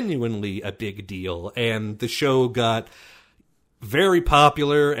is genuinely a big deal. And the show got very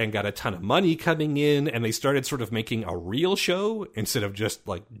popular and got a ton of money coming in, and they started sort of making a real show instead of just,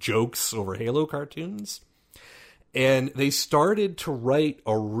 like, jokes over Halo cartoons. And they started to write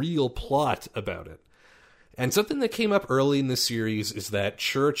a real plot about it. And something that came up early in the series is that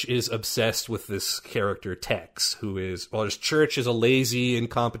Church is obsessed with this character, Tex, who is, Church is a lazy,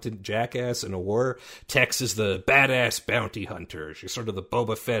 incompetent jackass in a war. Tex is the badass bounty hunter. She's sort of the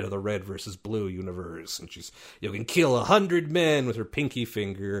Boba Fett of the Red versus Blue universe. And she's, can kill 100 men with her pinky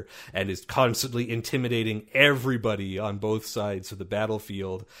finger, and is constantly intimidating everybody on both sides of the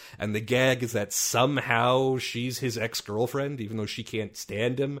battlefield. And the gag is that somehow she's his ex-girlfriend, even though she can't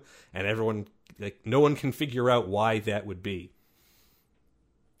stand him, and everyone... like, no one can figure out why that would be.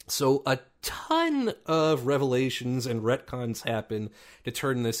 So a ton of revelations and retcons happen to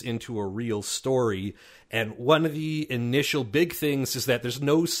turn this into a real story. And one of the initial big things is that there's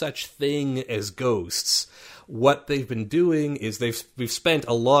no such thing as ghosts. What they've been doing is we've spent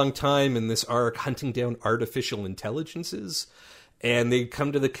a long time in this arc hunting down artificial intelligences. And they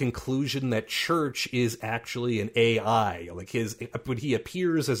come to the conclusion that Church is actually an AI. Like, when he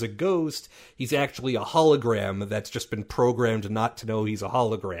appears as a ghost, he's actually a hologram that's just been programmed not to know he's a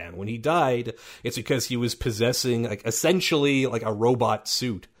hologram. When he died, it's because he was possessing, like, essentially like a robot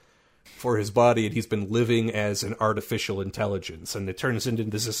suit for his body, and he's been living as an artificial intelligence. And it turns into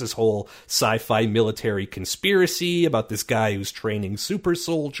this whole sci-fi military conspiracy about this guy who's training super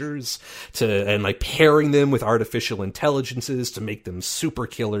soldiers and like pairing them with artificial intelligences to make them super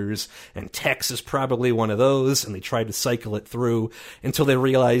killers. And Tex is probably one of those, and they try to cycle it through until they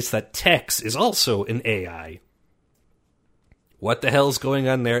realize that Tex is also an AI. What the hell's going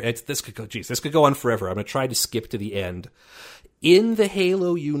on there? This could go on forever. I'm going to try to skip to the end. In the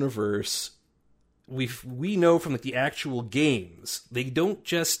Halo universe, we know from the actual games, they don't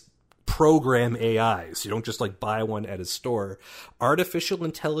just program AIs. You don't just like buy one at a store. Artificial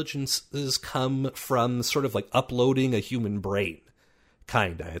intelligences come from sort of like uploading a human brain,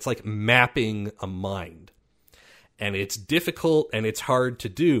 kinda. It's like mapping a mind. And it's difficult and it's hard to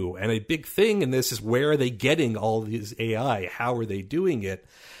do. And a big thing in this is, where are they getting all these AI? How are they doing it?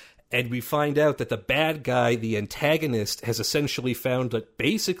 And we find out that the bad guy, the antagonist, has essentially found that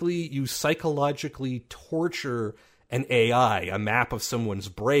basically you psychologically torture an AI, a map of someone's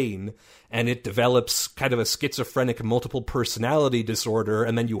brain, and it develops kind of a schizophrenic multiple personality disorder,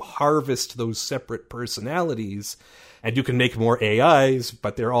 and then you harvest those separate personalities, and you can make more AIs,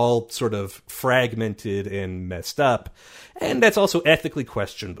 but they're all sort of fragmented and messed up. And that's also ethically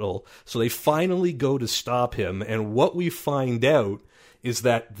questionable. So they finally go to stop him, and what we find out is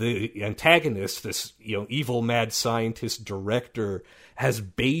that the antagonist, this evil mad scientist director, has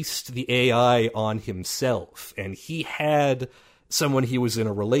based the AI on himself. And he had someone he was in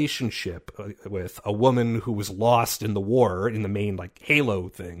a relationship with, a woman who was lost in the war, in the main Halo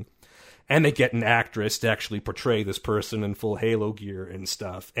thing. And they get an actress to actually portray this person in full Halo gear and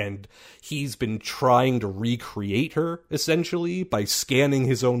stuff. And he's been trying to recreate her, essentially, by scanning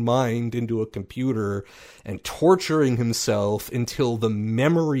his own mind into a computer and torturing himself until the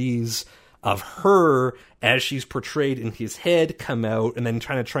memories of her, as she's portrayed in his head, come out, and then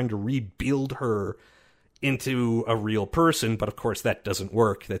trying to rebuild her into a real person. But of course, that doesn't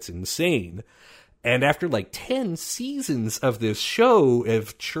work. That's insane. And after 10 seasons of this show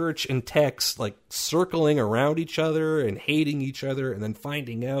of Church and Tex circling around each other and hating each other, and then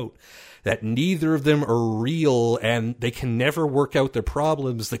finding out that neither of them are real and they can never work out their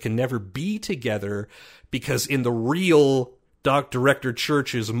problems, they can never be together, because in the real Director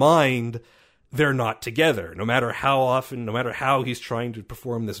Church's mind, they're not together. No matter how often, no matter how he's trying to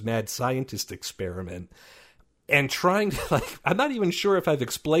perform this mad scientist experiment. And trying to, I'm not even sure if I've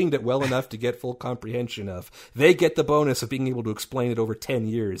explained it well enough to get full comprehension of. They get the bonus of being able to explain it over 10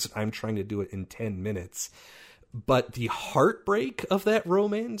 years. I'm trying to do it in 10 minutes. But the heartbreak of that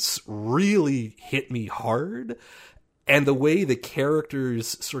romance really hit me hard. And the way the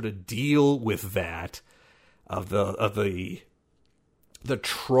characters sort of deal with that, of the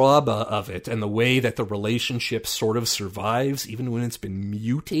trauma of it, and the way that the relationship sort of survives, even when it's been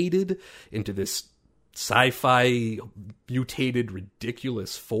mutated into this sci-fi mutated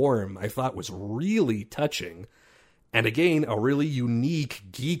ridiculous form, I thought was really touching. And again, a really unique,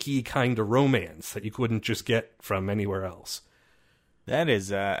 geeky kind of romance that you couldn't just get from anywhere else. That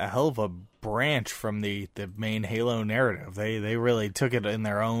is a hell of a branch from the main Halo narrative. They really took it in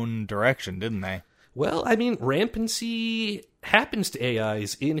their own direction, didn't they? Well, I mean, rampancy happens to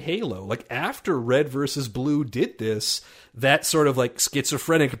AIs in Halo. After Red versus Blue did this, that sort of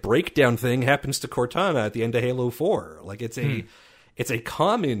schizophrenic breakdown thing happens to Cortana at the end of Halo 4. It's a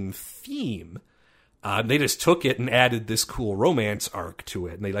common theme. They just took it and added this cool romance arc to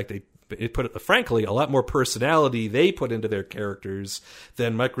it, and they put, frankly, a lot more personality they put into their characters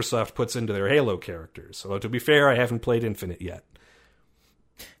than Microsoft puts into their Halo characters. Although, to be fair, I haven't played Infinite yet.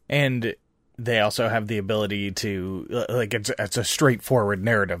 And they also have the ability to, it's a straightforward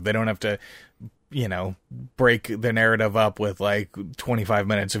narrative. They don't have to, break the narrative up with 25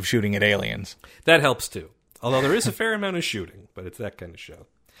 minutes of shooting at aliens. That helps too. Although there is a fair amount of shooting, but it's that kind of show.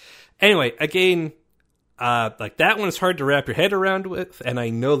 Anyway, again, that one is hard to wrap your head around with, and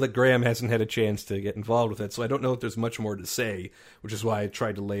I know that Graham hasn't had a chance to get involved with it, so I don't know if there's much more to say, which is why I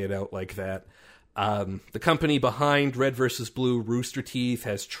tried to lay it out like that. The company behind Red vs. Blue, Rooster Teeth,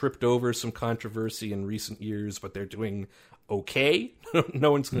 has tripped over some controversy in recent years, but they're doing okay.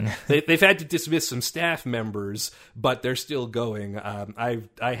 No one's gonna, they've had to dismiss some staff members, but they're still going. I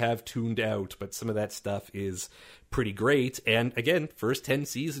have tuned out, but some of that stuff is pretty great. And again, first 10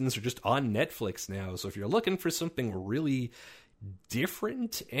 seasons are just on Netflix now, so if you're looking for something really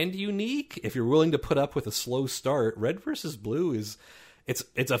different and unique, if you're willing to put up with a slow start, Red vs. Blue is...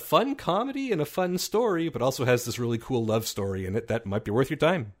 It's a fun comedy and a fun story, but also has this really cool love story in it that might be worth your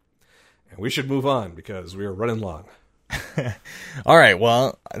time. And we should move on because we are running long. All right,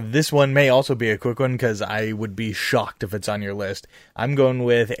 well, this one may also be a quick one because I would be shocked if it's on your list. I'm going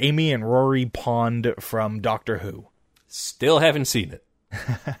with Amy and Rory Pond from Doctor Who. Still haven't seen it.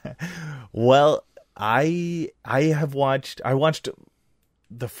 Well, I watched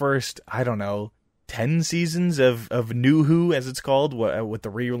the first, 10 seasons of New Who, as it's called, with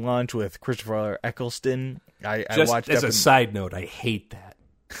the relaunch with Christopher Eccleston. I watched as a side note, I hate that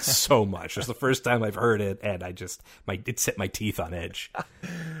so much. It's the first time I've heard it, and it set my teeth on edge.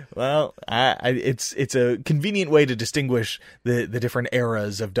 Well, it's a convenient way to distinguish the different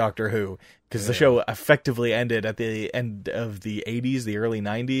eras of Doctor Who, because the show effectively ended at the end of the 80s, the early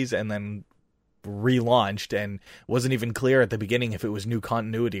 90s, and then relaunched, and wasn't even clear at the beginning if it was new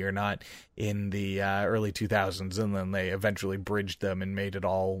continuity or not in the early 2000s, and then they eventually bridged them and made it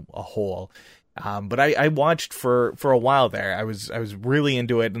all a whole. But I watched for a while there. I was really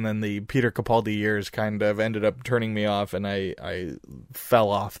into it, and then the Peter Capaldi years kind of ended up turning me off, and I fell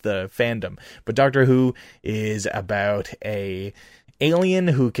off the fandom. But Doctor Who is about a alien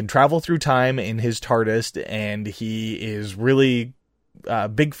who can travel through time in his TARDIS, and he is really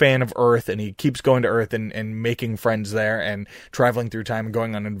big fan of Earth, and he keeps going to Earth and making friends there and traveling through time and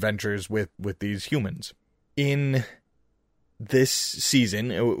going on adventures with these humans. In this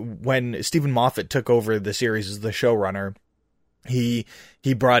season, when Stephen Moffat took over the series as the showrunner, he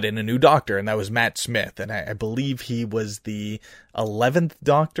brought in a new Doctor, and that was Matt Smith, and I believe he was the 11th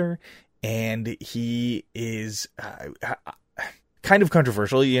Doctor, and he is kind of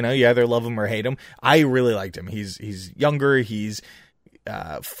controversial. You either love him or hate him. I really liked him. He's younger, he's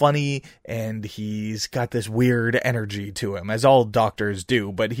funny, and he's got this weird energy to him, as all doctors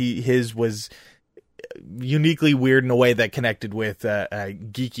do, but his was uniquely weird in a way that connected with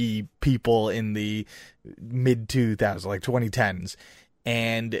geeky people in the mid 2000s, like 2010s.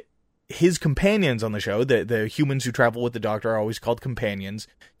 And his companions on the show, the humans who travel with the Doctor, are always called companions.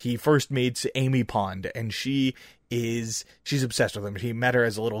 He first meets Amy Pond, and she's obsessed with him. He met her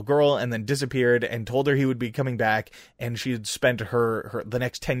as a little girl and then disappeared and told her he would be coming back, and she had spent her the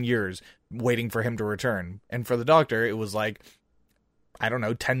next 10 years waiting for him to return. And for the Doctor, it was like, I don't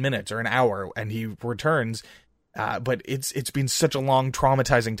know, 10 minutes or an hour, and he returns. But it's been such a long,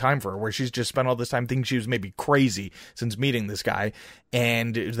 traumatizing time for her, where she's just spent all this time thinking she was maybe crazy since meeting this guy.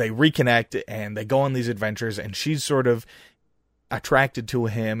 And they reconnect, and they go on these adventures, and she's sort of attracted to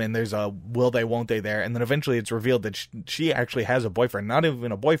him, and there's a will they, won't they there. And then eventually it's revealed that she actually has a boyfriend, not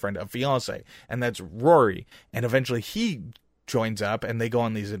even a boyfriend, a fiance, and that's Rory. And eventually he joins up, and they go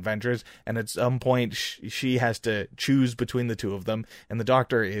on these adventures, and at some point she has to choose between the two of them, and the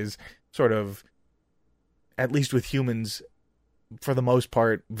Doctor is sort of, at least with humans, for the most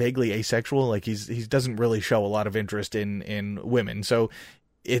part, vaguely asexual. Like he doesn't really show a lot of interest in women, so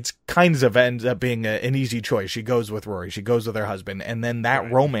it's kind of ends up being an easy choice. She goes with Rory, she goes with her husband, and then that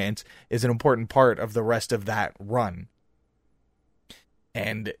romance is an important part of the rest of that run.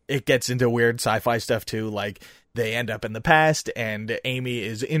 And it gets into weird sci-fi stuff too, like they end up in the past, and Amy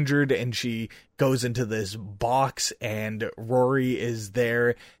is injured, and she goes into this box, and Rory is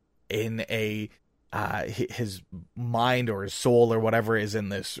there in his mind or his soul or whatever is in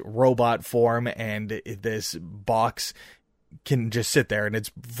this robot form, and this box can just sit there, and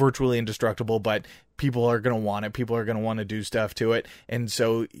it's virtually indestructible, but people are going to want it. People are going to want to do stuff to it. And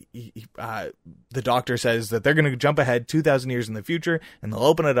so the Doctor says that they're going to jump ahead 2,000 years in the future, and they'll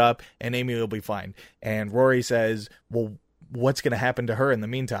open it up, and Amy will be fine. And Rory says, well, what's going to happen to her in the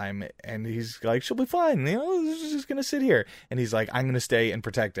meantime? And he's like, she'll be fine. She's just going to sit here. And he's like, I'm going to stay and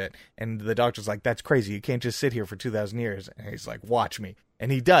protect it. And the Doctor's like, that's crazy. You can't just sit here for 2,000 years. And he's like, watch me.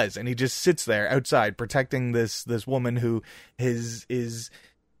 And he does. And he just sits there outside protecting this woman who is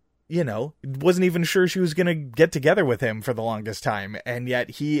wasn't even sure she was going to get together with him for the longest time. And yet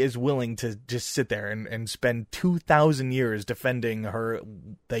he is willing to just sit there and spend 2,000 years defending her.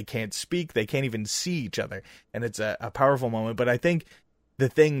 They can't speak. They can't even see each other. And it's a powerful moment. But I think the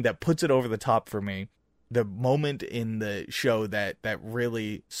thing that puts it over the top for me, the moment in the show that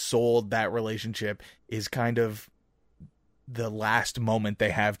really sold that relationship, is kind of the last moment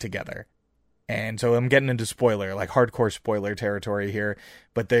they have together. And so I'm getting into hardcore spoiler territory here,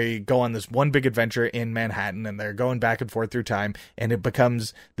 but they go on this one big adventure in Manhattan, and they're going back and forth through time, and it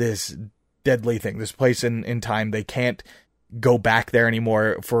becomes this deadly thing, this place in time. They can't go back there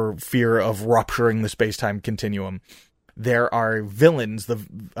anymore for fear of rupturing the space-time continuum. There are villains. The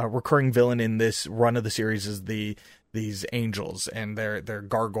recurring villain in this run of the series is these angels, and they're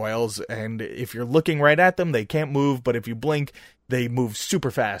gargoyles, and if you're looking right at them, they can't move, but if you blink, they move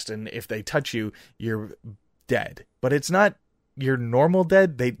super fast, and if they touch you, you're dead. But it's not your normal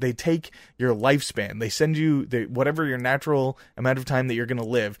dead. They take your lifespan. They send you whatever your natural amount of time that you're going to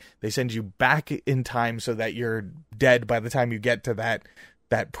live, they send you back in time so that you're dead by the time you get to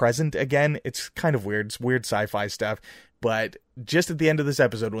that present again. It's kind of weird. It's weird sci-fi stuff. But just at the end of this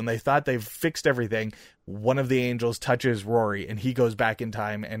episode, when they thought they've fixed everything, one of the angels touches Rory, and he goes back in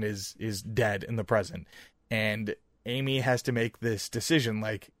time and is dead in the present. And Amy has to make this decision,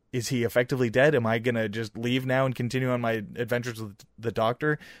 like, is he effectively dead? Am I going to just leave now and continue on my adventures with the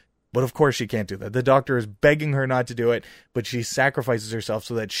Doctor? But of course she can't do that. The Doctor is begging her not to do it, but she sacrifices herself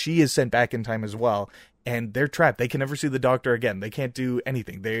so that she is sent back in time as well. And they're trapped. They can never see the Doctor again. They can't do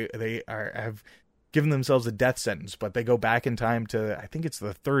anything. They have given themselves a death sentence, but they go back in time to, I think it's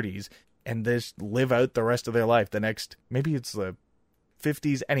the 30s, and they just live out the rest of their life. Maybe it's the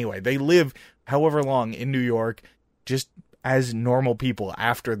 50s. Anyway, they live however long in New York, just as normal people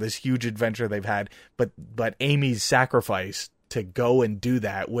after this huge adventure they've had. But Amy's sacrifice to go and do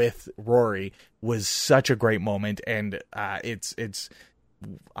that with Rory was such a great moment, and it's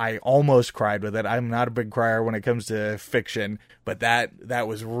I almost cried with it. I'm not a big crier when it comes to fiction, but that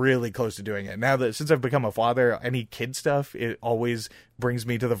was really close to doing it. Now that since I've become a father, any kid stuff, it always brings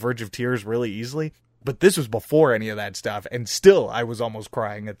me to the verge of tears really easily. But this was before any of that stuff, and still I was almost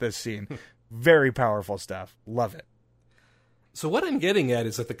crying at this scene. Very powerful stuff. Love it. So what I'm getting at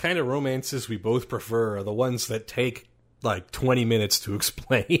is that the kind of romances we both prefer are the ones that take like 20 minutes to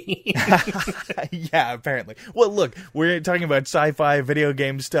explain. Yeah, apparently. Well, look, we're talking about sci-fi video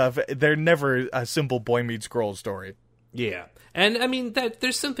game stuff. They're never a simple boy meets girl story. Yeah. And I mean that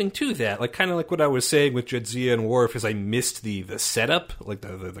there's something to that. Like kind of like what I was saying with Jadzia and Worf is I missed the setup, like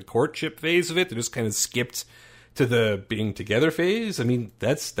the courtship phase of it. They just kind of skipped to the being together phase. I mean,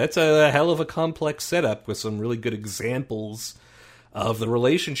 that's a hell of a complex setup with some really good examples of the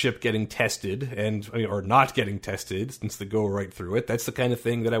relationship getting tested or not getting tested since they go right through it. That's the kind of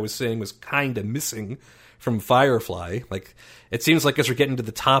thing that I was saying was kind of missing from Firefly. Like, it seems like as we're getting to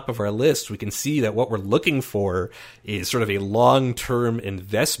the top of our list, we can see that what we're looking for is sort of a long-term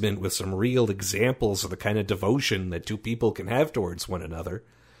investment with some real examples of the kind of devotion that two people can have towards one another.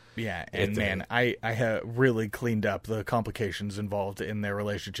 Yeah, and man, I have really cleaned up the complications involved in their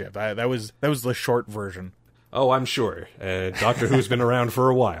relationship. That was the short version. Oh, I'm sure. Doctor Who's been around for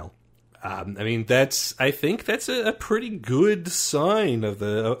a while. I mean, I think that's a pretty good sign of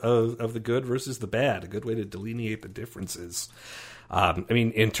the good versus the bad. A good way to delineate the differences. I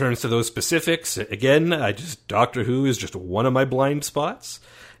mean, in terms of those specifics, again, Doctor Who is just one of my blind spots.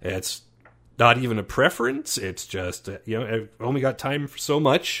 It's not even a preference. It's just I've only got time for so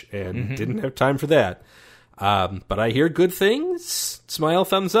much and didn't have time for that. But I hear good things. Smile,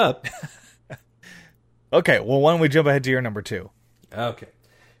 thumbs up. Okay, well, why don't we jump ahead to your number 2? Okay.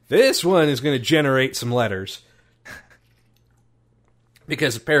 This one is going to generate some letters.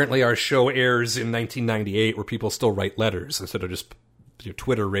 Because apparently our show airs in 1998 where people still write letters instead of just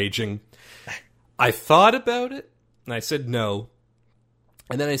Twitter raging. I thought about it, and I said no.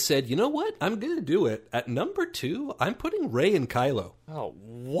 And then I said, you know what? I'm going to do it. At number 2, I'm putting Rey and Kylo. Oh,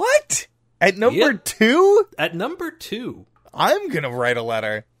 what? At number 2? At number 2. I'm going to write a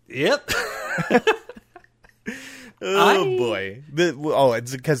letter. Yep. Boy.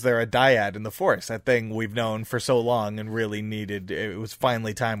 It's because they're a dyad in the Force, that thing we've known for so long and really needed. It was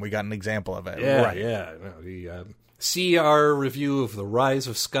finally time we got an example of it. Yeah, right. yeah. No, see our review of The Rise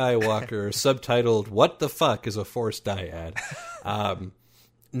of Skywalker, subtitled, What the Fuck is a Force Dyad?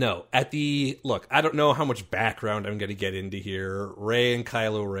 No, look, I don't know how much background I'm going to get into here. Rey and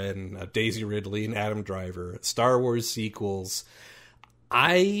Kylo Ren, Daisy Ridley and Adam Driver, Star Wars sequels.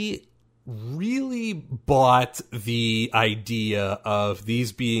 I really bought the idea of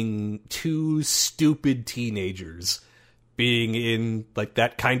these being two stupid teenagers being in like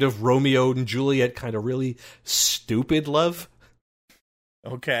that kind of Romeo and Juliet kind of really stupid love.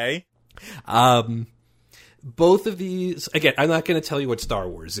 Okay. Both of these, again, I'm not going to tell you what Star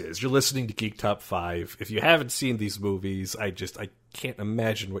Wars is. You're listening to Geek Top 5. If you haven't seen these movies, I can't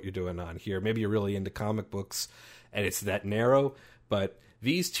imagine what you're doing on here. Maybe you're really into comic books and it's that narrow, but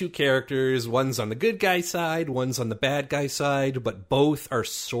these two characters, one's on the good guy side, one's on the bad guy side, but both are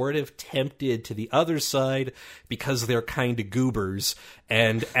sort of tempted to the other side because they're kind of goobers.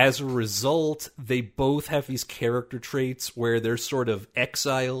 And as a result, they both have these character traits where they're sort of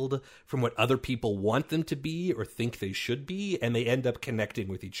exiled from what other people want them to be or think they should be, and they end up connecting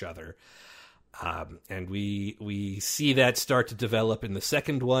with each other. And we see that start to develop in the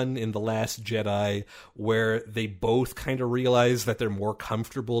second one, in The Last Jedi, where they both kind of realize that they're more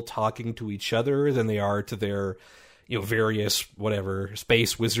comfortable talking to each other than they are to their, various,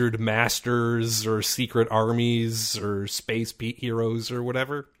 space wizard masters or secret armies or space heroes or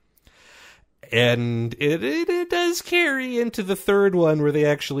whatever. And it does carry into the third one where they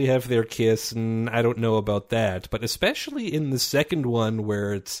actually have their kiss, and I don't know about that. But especially in the second one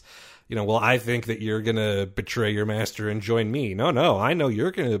where it's, I think that you're going to betray your master and join me. No, I know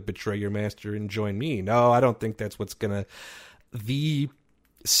you're going to betray your master and join me. No, I don't think that's what's going to... The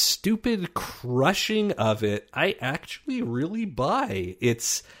stupid crushing of it, I actually really buy.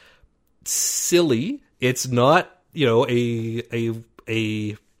 It's silly. It's not, like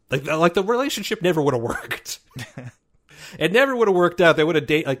the relationship never would have worked. It never would have worked out. They would have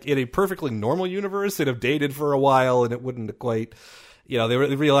dated, like in a perfectly normal universe, they'd have dated for a while and it wouldn't have quite... they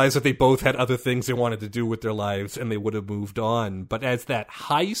realized that they both had other things they wanted to do with their lives, and they would have moved on. But as that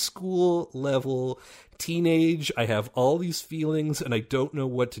high school level teenage, I have all these feelings, and I don't know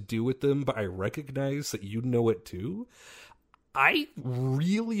what to do with them, but I recognize that you know it too. I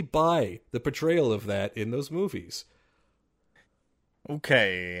really buy the portrayal of that in those movies.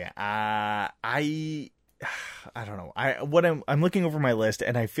 Okay, I I don't know. I'm looking over my list,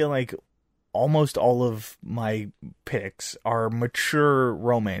 and I feel like almost all of my picks are mature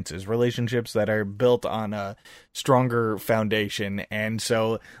romances, relationships that are built on a stronger foundation. And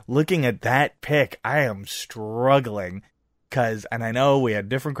so looking at that pick, I am struggling and I know we had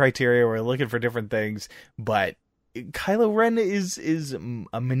different criteria. We're looking for different things, but Kylo Ren is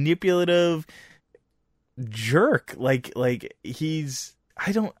a manipulative jerk. Like he's,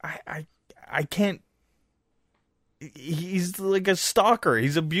 I can't, he's like a stalker.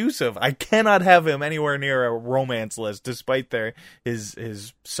 He's abusive. I cannot have him anywhere near a romance list, despite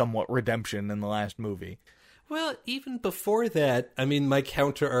his somewhat redemption in the last movie. Well, even before that, I mean, my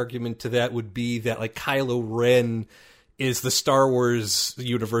counter argument to that would be that like Kylo Ren is the Star Wars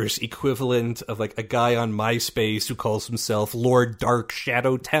universe equivalent of like a guy on MySpace who calls himself Lord Dark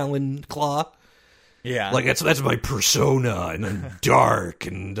Shadow Talon Claw. Yeah. Like, that's my persona, and I'm dark,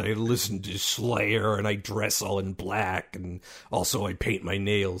 and I listen to Slayer, and I dress all in black, and also I paint my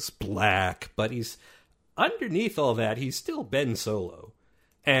nails black. But underneath all that, he's still Ben Solo.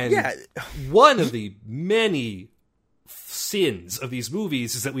 And one of the many sins of these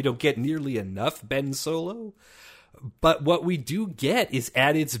movies is that we don't get nearly enough Ben Solo. But what we do get is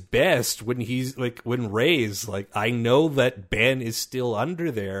at its best when he's, like, when Rey's, like, I know that Ben is still under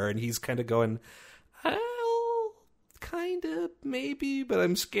there, and he's kind of going, well, kind of, maybe, but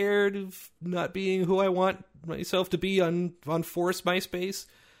I'm scared of not being who I want myself to be on Force MySpace.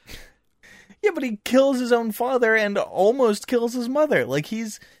 Yeah, but he kills his own father and almost kills his mother. Like,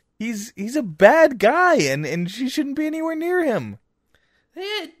 he's a bad guy, and she shouldn't be anywhere near him.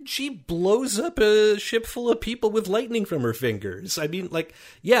 And she blows up a ship full of people with lightning from her fingers. I mean, like,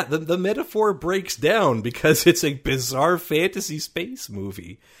 yeah, the metaphor breaks down because it's a bizarre fantasy space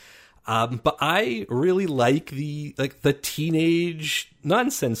movie. But I really like the teenage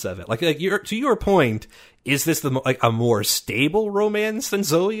nonsense of it. To your point, is this a more stable romance than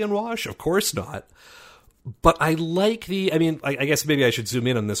Zoe and Wash? Of course not. But I like I guess maybe I should zoom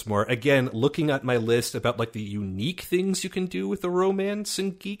in on this more. Again, looking at my list about like the unique things you can do with a romance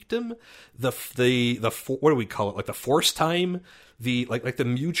in geekdom, what do we call it? Like the force time, the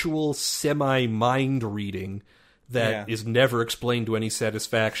mutual semi-mind reading that is never explained to any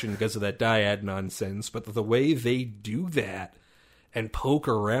satisfaction because of that dyad nonsense. But the way they do that and poke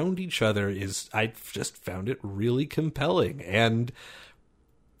around each other I've just found it really compelling. And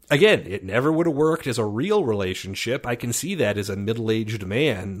again, it never would have worked as a real relationship. I can see that as a middle-aged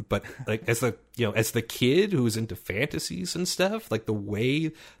man, but like as the kid who's into fantasies and stuff, like the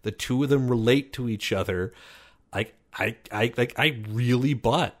way the two of them relate to each other, I really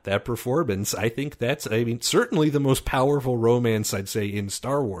bought that performance. I think that's, certainly the most powerful romance, I'd say, in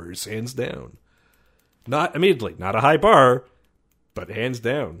Star Wars, hands down. Not a high bar, but hands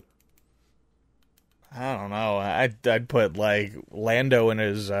down. I don't know. I'd put like Lando and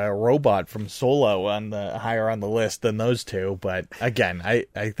his robot from Solo higher on the list than those two. But again, I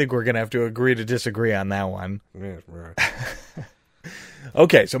think we're gonna have to agree to disagree on that one. Yeah, right.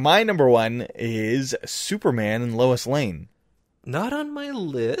 Okay, so my number one is Superman and Lois Lane. Not on my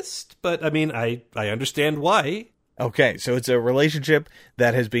list, but I understand why. Okay, so it's a relationship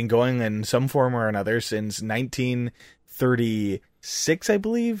that has been going in some form or another since 1936, I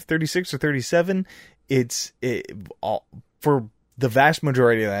believe, 36 or 37. For the vast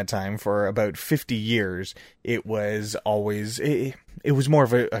majority of that time, for about 50 years, it was always, it was more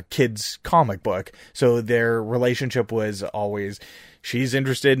of a kid's comic book. So their relationship was always, she's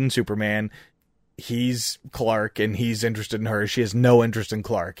interested in Superman, he's Clark, and he's interested in her. She has no interest in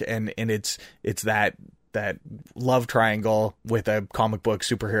Clark. And it's that love triangle with a comic book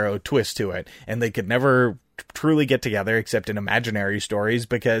superhero twist to it. And they could never truly get together except in imaginary stories,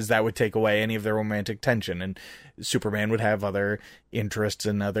 because that would take away any of their romantic tension, and Superman would have other interests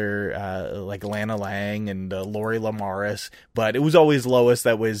and other like Lana Lang and Lori Lamaris, but it was always Lois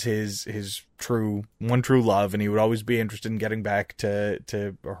that was his true love, and he would always be interested in getting back to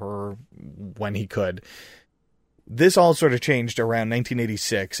her when he could. This all sort of changed around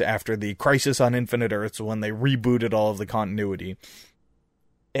 1986 after the Crisis on Infinite Earths, when they rebooted all of the continuity.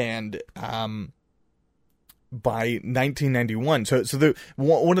 And by 1991, so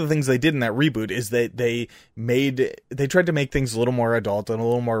one of the things they did in that reboot is that they tried to make things a little more adult and a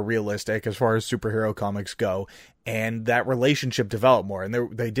little more realistic as far as superhero comics go, and that relationship developed more, and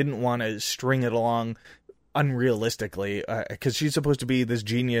they didn't want to string it along unrealistically, because she's supposed to be this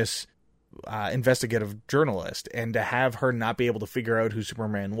genius investigative journalist, and to have her not be able to figure out who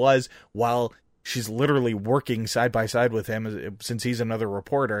Superman was while she's literally working side by side with him since he's another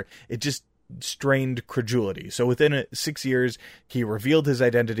reporter, it just strained credulity. So within 6 years, he revealed his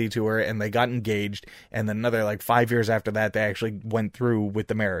identity to her, and they got engaged. And then another 5 years after that, they actually went through with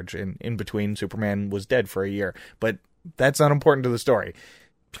the marriage. And in between, Superman was dead for a year. But that's not important to the story.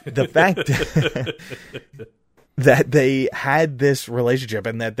 The fact that they had this relationship,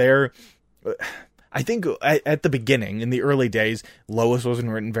 and that they're... I think at the beginning, in the early days, Lois wasn't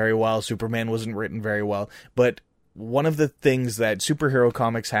written very well, Superman wasn't written very well, but one of the things that superhero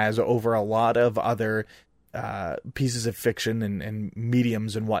comics has over a lot of other pieces of fiction and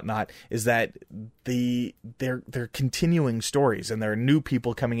mediums and whatnot is that they're continuing stories, and there are new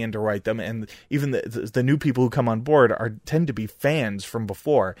people coming in to write them, and even the new people who come on board tend to be fans from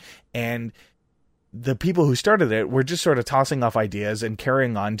before, and the people who started it were just sort of tossing off ideas and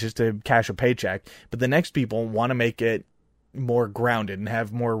carrying on just to cash a paycheck. But the next people want to make it more grounded and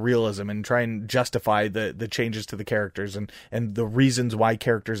have more realism and try and justify the changes to the characters and the reasons why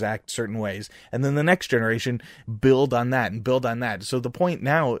characters act certain ways. And then the next generation build on that and build on that. So the point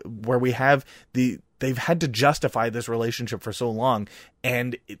now where we have they've had to justify this relationship for so long,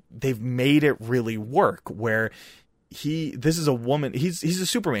 and they've made it really work, where this is a woman, he's a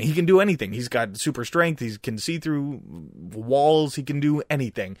Superman. He can do anything. He's got super strength. He can see through walls. He can do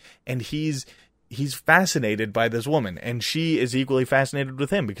anything. And he's fascinated by this woman, and she is equally fascinated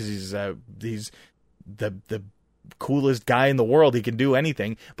with him because he's the coolest guy in the world. He can do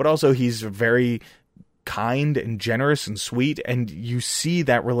anything, but also he's very kind and generous and sweet. And you see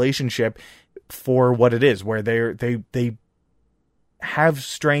that relationship for what it is, where they have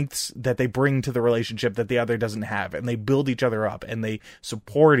strengths that they bring to the relationship that the other doesn't have, and they build each other up and they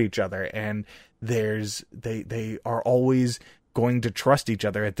support each other, and they are always going to trust each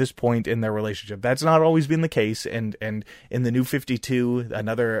other at this point in their relationship. That's not always been the case, and in the New 52,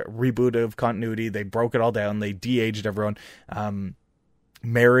 another reboot of continuity, they broke it all down. They de-aged everyone.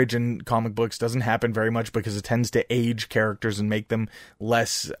 Marriage in comic books doesn't happen very much because it tends to age characters and make them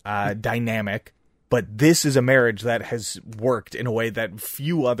less dynamic. But this is a marriage that has worked in a way that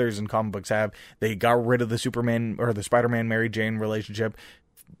few others in comic books have. They got rid of the Superman or the Spider-Man Mary Jane relationship,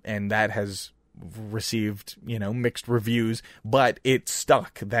 and that has received, mixed reviews, but it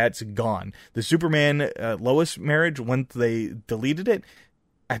stuck. That's gone. The Superman Lois marriage, once they deleted it,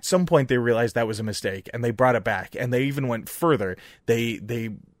 at some point they realized that was a mistake, and they brought it back, and they even went further. They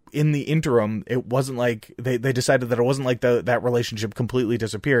in the interim, it wasn't like they decided that it wasn't like that relationship completely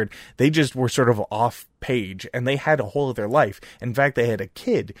disappeared. They just were sort of off page, and they had a whole other life. In fact, they had a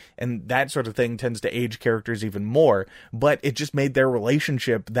kid, and that sort of thing tends to age characters even more, but it just made their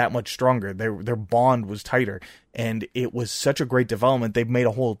relationship that much stronger. Their bond was tighter, and it was such a great development. They've made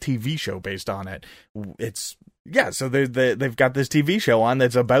a whole TV show based on it. So they've got this TV show on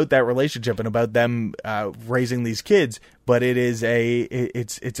that's about that relationship and about them raising these kids, but it's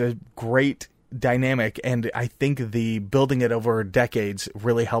a great dynamic, and I think the building it over decades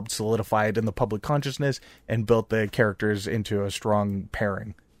really helped solidify it in the public consciousness and built the characters into a strong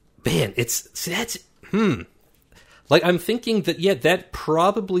pairing. Man, I'm thinking that, that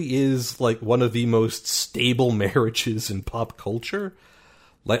probably is one of the most stable marriages in pop culture.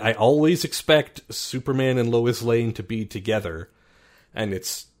 I always expect Superman and Lois Lane to be together, and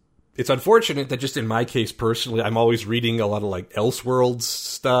it's unfortunate that just in my case personally, I'm always reading a lot of Elseworlds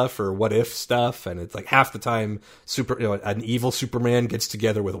stuff or What If stuff, and it's half the time an evil Superman gets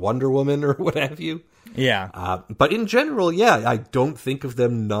together with Wonder Woman or what have you. Yeah. But in general, I don't think of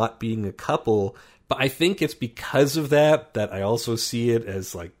them not being a couple, but I think it's because of that I also see it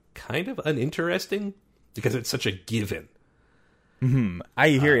as kind of uninteresting because it's such a given. Mm-hmm. I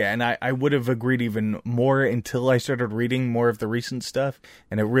hear you, and I would have agreed even more until I started reading more of the recent stuff,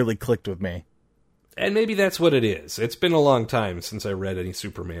 and it really clicked with me. And maybe that's what it is. It's been a long time since I read any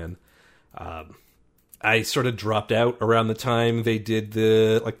Superman. I sort of dropped out around the time they did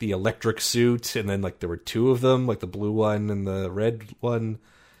the electric suit, and then there were two of them, the blue one and the red one.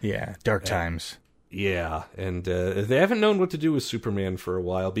 Yeah, dark times. Yeah, and they haven't known what to do with Superman for a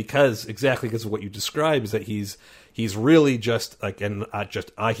while because of what you described, is that he's really just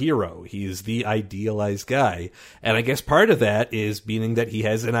just a hero. He's the idealized guy, and I guess part of that is meaning that he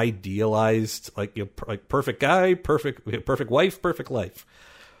has an idealized perfect guy, perfect wife, perfect life.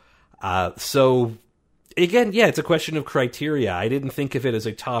 So again, it's a question of criteria. I didn't think of it as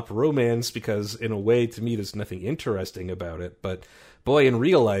a top romance because, in a way, to me, there's nothing interesting about it, but. Boy, in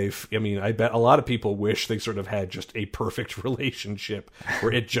real life, I bet a lot of people wish they sort of had just a perfect relationship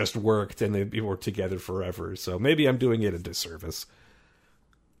where it just worked and they were together forever. So maybe I'm doing it a disservice.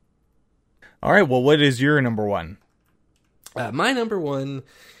 All right, well, what is your number one? My number one,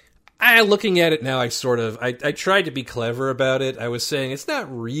 Looking at it now, I tried to be clever about it. I was saying it's not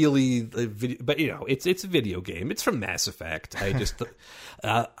really a video, but it's a video game. It's from Mass Effect. I just,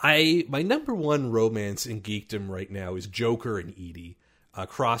 my number one romance in geekdom right now is Joker and Edie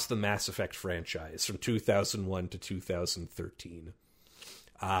across the Mass Effect franchise from 2001 to 2013.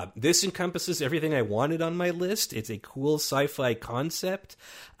 This encompasses everything I wanted on my list. It's a cool sci-fi concept,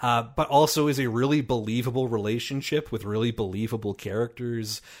 but also is a really believable relationship with really believable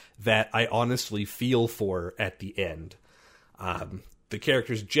characters that I honestly feel for at the end. The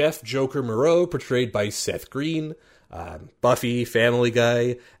characters Jeff Joker Moreau, portrayed by Seth Green, Buffy, Family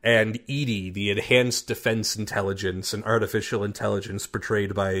Guy, and Edie, the enhanced defense intelligence and artificial intelligence,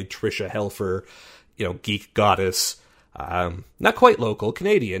 portrayed by Tricia Helfer, geek goddess. Not quite local,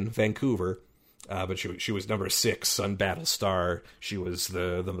 Canadian, Vancouver, but she was number 6 on Battlestar. She was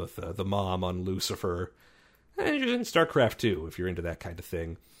the mom on Lucifer, and she's in StarCraft 2, if you're into that kind of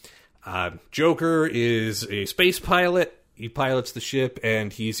thing. Joker is a space pilot. He pilots the ship,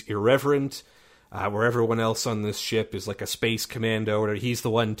 and he's irreverent, where everyone else on this ship is like a space commando, or he's the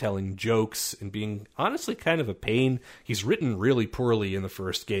one telling jokes and being honestly kind of a pain. He's written really poorly in the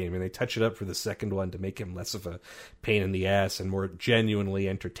first game, and they touch it up for the second one to make him less of a pain in the ass and more genuinely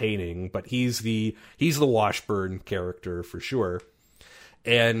entertaining. But he's the Washburn character for sure.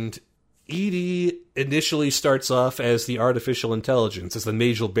 And Edie initially starts off as the artificial intelligence, as the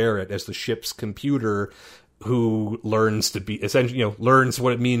Majel Barrett, as the ship's computer, who learns to be essentially, learns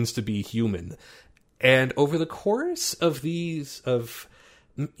what it means to be human. And over the course of Edie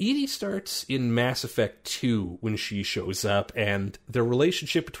starts in Mass Effect 2 when she shows up, and the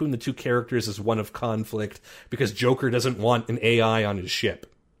relationship between the two characters is one of conflict because Joker doesn't want an AI on his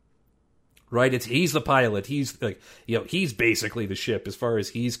ship. Right? He's the pilot. He's he's basically the ship as far as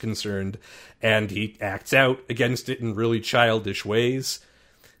he's concerned, and he acts out against it in really childish ways.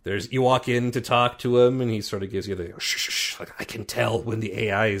 You walk in to talk to him, and he sort of gives you the shh, like, I can tell when the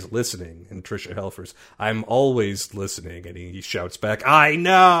AI is listening. And Tricia Helfer's, I'm always listening. And he shouts back, I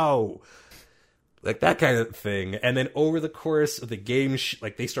know! Like that kind of thing. And then over the course of the game,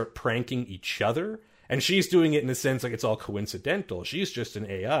 they start pranking each other. And she's doing it in a sense like it's all coincidental. She's just an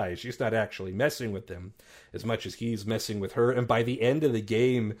AI. She's not actually messing with him as much as he's messing with her. And by the end of the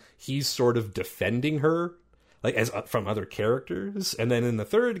game, he's sort of defending her, as from other characters. And then in the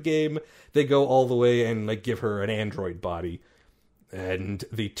third game, they go all the way and give her an android body. And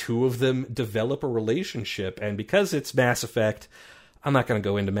the two of them develop a relationship. And because it's Mass Effect, I'm not going to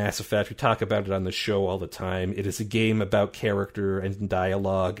go into Mass Effect. We talk about it on the show all the time. It is a game about character and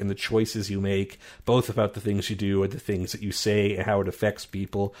dialogue and the choices you make, both about the things you do and the things that you say and how it affects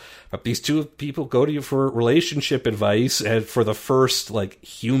people. But these two people go to you for relationship advice and for the first,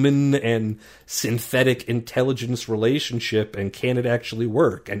 human and synthetic intelligence relationship, and can it actually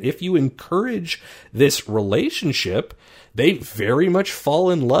work? And if you encourage this relationship, they very much fall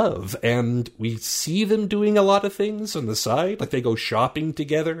in love, and we see them doing a lot of things on the side. They go shopping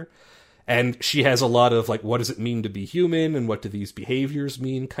together, and she has a lot of, what does it mean to be human, and what do these behaviors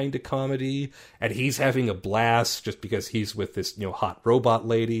mean kind of comedy, and he's having a blast just because he's with this, hot robot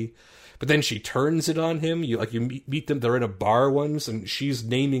lady. But then she turns it on him. You meet them. They're in a bar once, and she's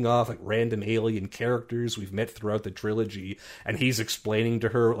naming off random alien characters we've met throughout the trilogy, and he's explaining to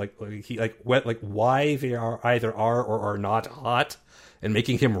her why they either are or are not hot, and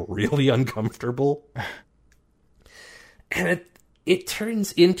making him really uncomfortable. And it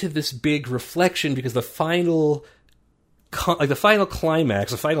turns into this big reflection because the final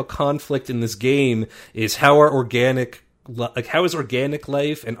climax, the final conflict in this game is how is organic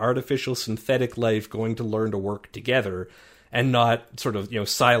life and artificial synthetic life going to learn to work together and not sort of,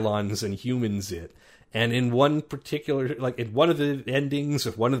 Cylons and humans it. And in one particular, in one of the endings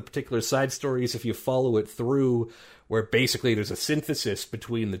of one of the particular side stories, if you follow it through, where basically there's a synthesis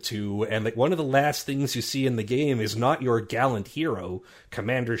between the two, and one of the last things you see in the game is not your gallant hero,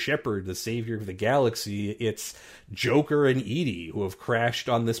 Commander Shepard, the savior of the galaxy. It's Joker and Edie, who have crashed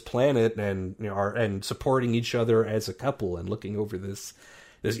on this planet and are supporting each other as a couple and looking over this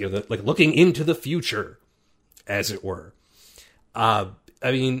looking into the future, as it were.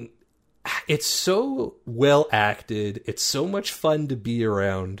 It's so well acted. It's so much fun to be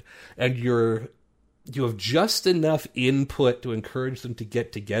around, and you have just enough input to encourage them to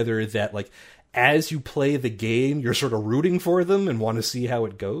get together that, as you play the game, you're sort of rooting for them and want to see how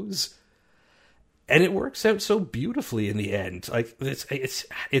it goes. And it works out so beautifully in the end.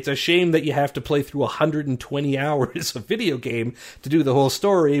 It's a shame that you have to play through 120 hours of video game to do the whole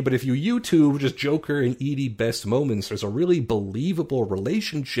story, but if you YouTube just Joker and Edie best moments, there's a really believable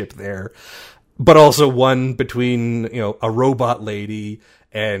relationship there. but also one between, a robot lady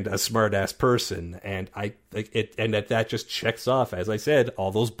and a smart-ass person. And that just checks off, as I said,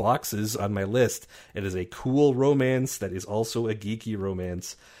 all those boxes on my list. It is a cool romance that is also a geeky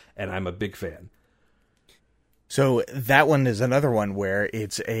romance, and I'm a big fan. So that one is another one where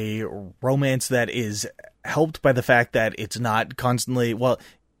it's a romance that is helped by the fact that it's not constantly,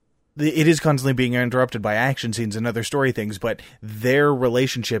 it is constantly being interrupted by action scenes and other story things, but their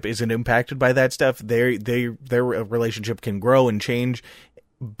relationship isn't impacted by that stuff. Their relationship can grow and change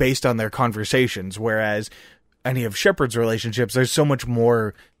based on their conversations, whereas any of Shepard's relationships, there's so much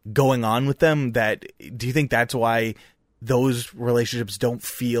more going on with them that, do you think that's why those relationships don't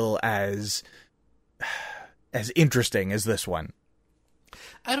feel as interesting as this one?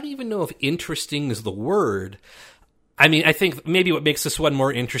 I don't even know if interesting is the word. I mean, I think maybe what makes this one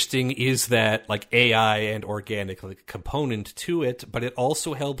more interesting is that, AI and organic component to it, but it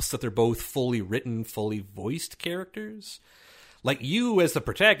also helps that they're both fully written, fully voiced characters. You as the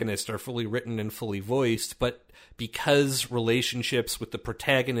protagonist are fully written and fully voiced, but because relationships with the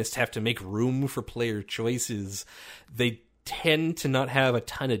protagonist have to make room for player choices, they tend to not have a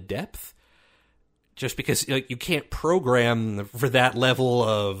ton of depth. Just because you can't program for that level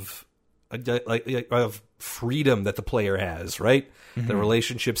of freedom that the player has, right? Mm-hmm. The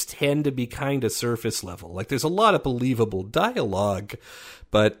relationships tend to be kind of surface level. There's a lot of believable dialogue,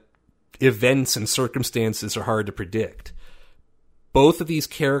 but events and circumstances are hard to predict. Both of these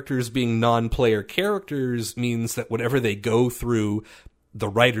characters being non-player characters means that whatever they go through, the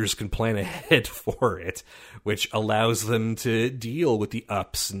writers can plan ahead for it, which allows them to deal with the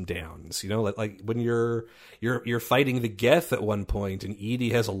ups and downs. Like when you're fighting the Geth at one point, and EDI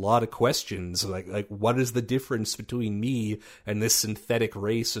has a lot of questions, like what is the difference between me and this synthetic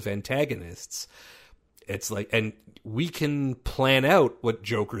race of antagonists? It's and we can plan out what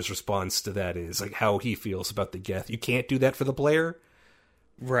Joker's response to that is, how he feels about the Geth. You can't do that for the player,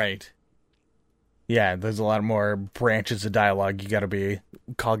 right? Yeah, there's a lot more branches of dialogue you got to be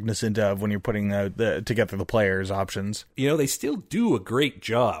cognizant of when you're putting together the player's options. They still do a great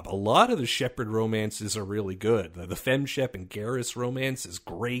job. A lot of the Shepard romances are really good. The FemShep and Garrus romance is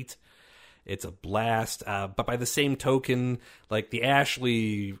great. It's a blast. But by the same token, the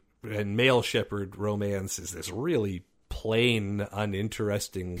Ashley and male Shepard romance is this really plain,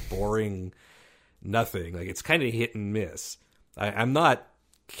 uninteresting, boring nothing. It's kind of hit and miss. I'm not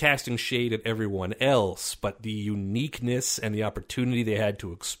casting shade at everyone else, but the uniqueness and the opportunity they had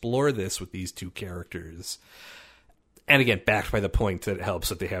to explore this with these two characters, and again, backed by the point that it helps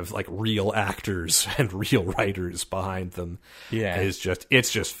that they have real actors and real writers behind them, it's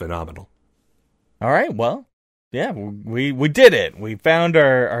just phenomenal. All right, well, yeah, we did it. We found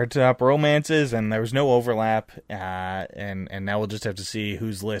our top romances, and there was no overlap, and now we'll just have to see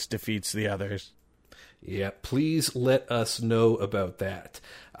whose list defeats the others. Yeah, please let us know about that.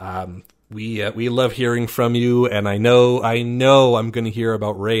 We love hearing from you, and I know I'm going to hear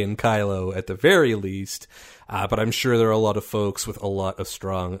about Rey and Kylo at the very least, but I'm sure there are a lot of folks with a lot of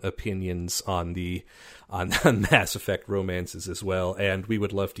strong opinions on Mass Effect romances as well, and we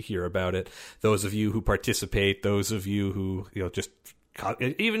would love to hear about it. Those of you who participate, those of you who just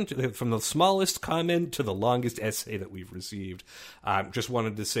even from the smallest comment to the longest essay that we've received, just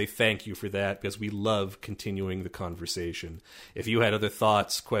wanted to say thank you for that, because we love continuing the conversation. If you had other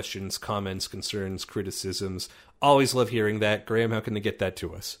thoughts, questions, comments, concerns, criticisms, always love hearing that. Graham, how can they get that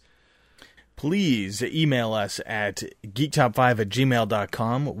to us? Please email us at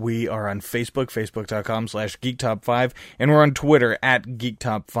geektop5@gmail.com. We are on Facebook, facebook.com/geektop5, and we're on Twitter at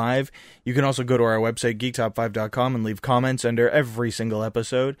geektop5. You can also go to our website, geektop5.com, and leave comments under every single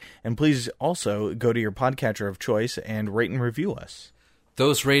episode. And please also go to your podcatcher of choice and rate and review us.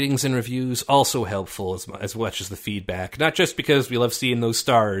 Those ratings and reviews also helpful as much as the feedback. Not just because we love seeing those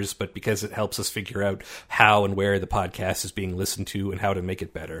stars, but because it helps us figure out how and where the podcast is being listened to and how to make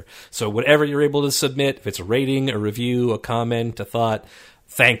it better. So whatever you're able to submit, if it's a rating, a review, a comment, a thought,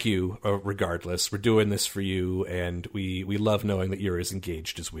 thank you regardless. We're doing this for you, and we love knowing that you're as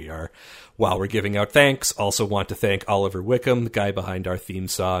engaged as we are. While we're giving out thanks, also want to thank Oliver Wickham, the guy behind our theme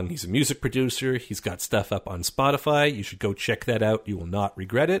song. He's a music producer. He's got stuff up on Spotify. You should go check that out. You will not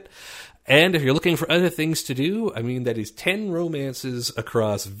regret it. And if you're looking for other things to do, that is 10 romances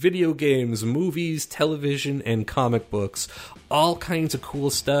across video games, movies, television, and comic books. All kinds of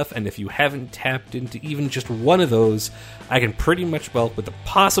cool stuff. And if you haven't tapped into even just one of those, I can pretty much, with the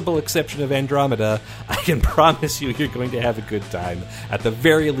possible exception of Andromeda, I can promise you you're going to have a good time. At the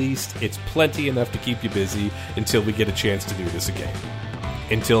very least, it's plenty enough to keep you busy until we get a chance to do this again.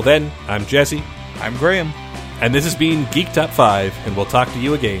 Until then, I'm Jesse. I'm Graham. And this has been Geek Top 5, and we'll talk to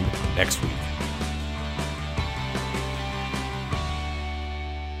you again next week.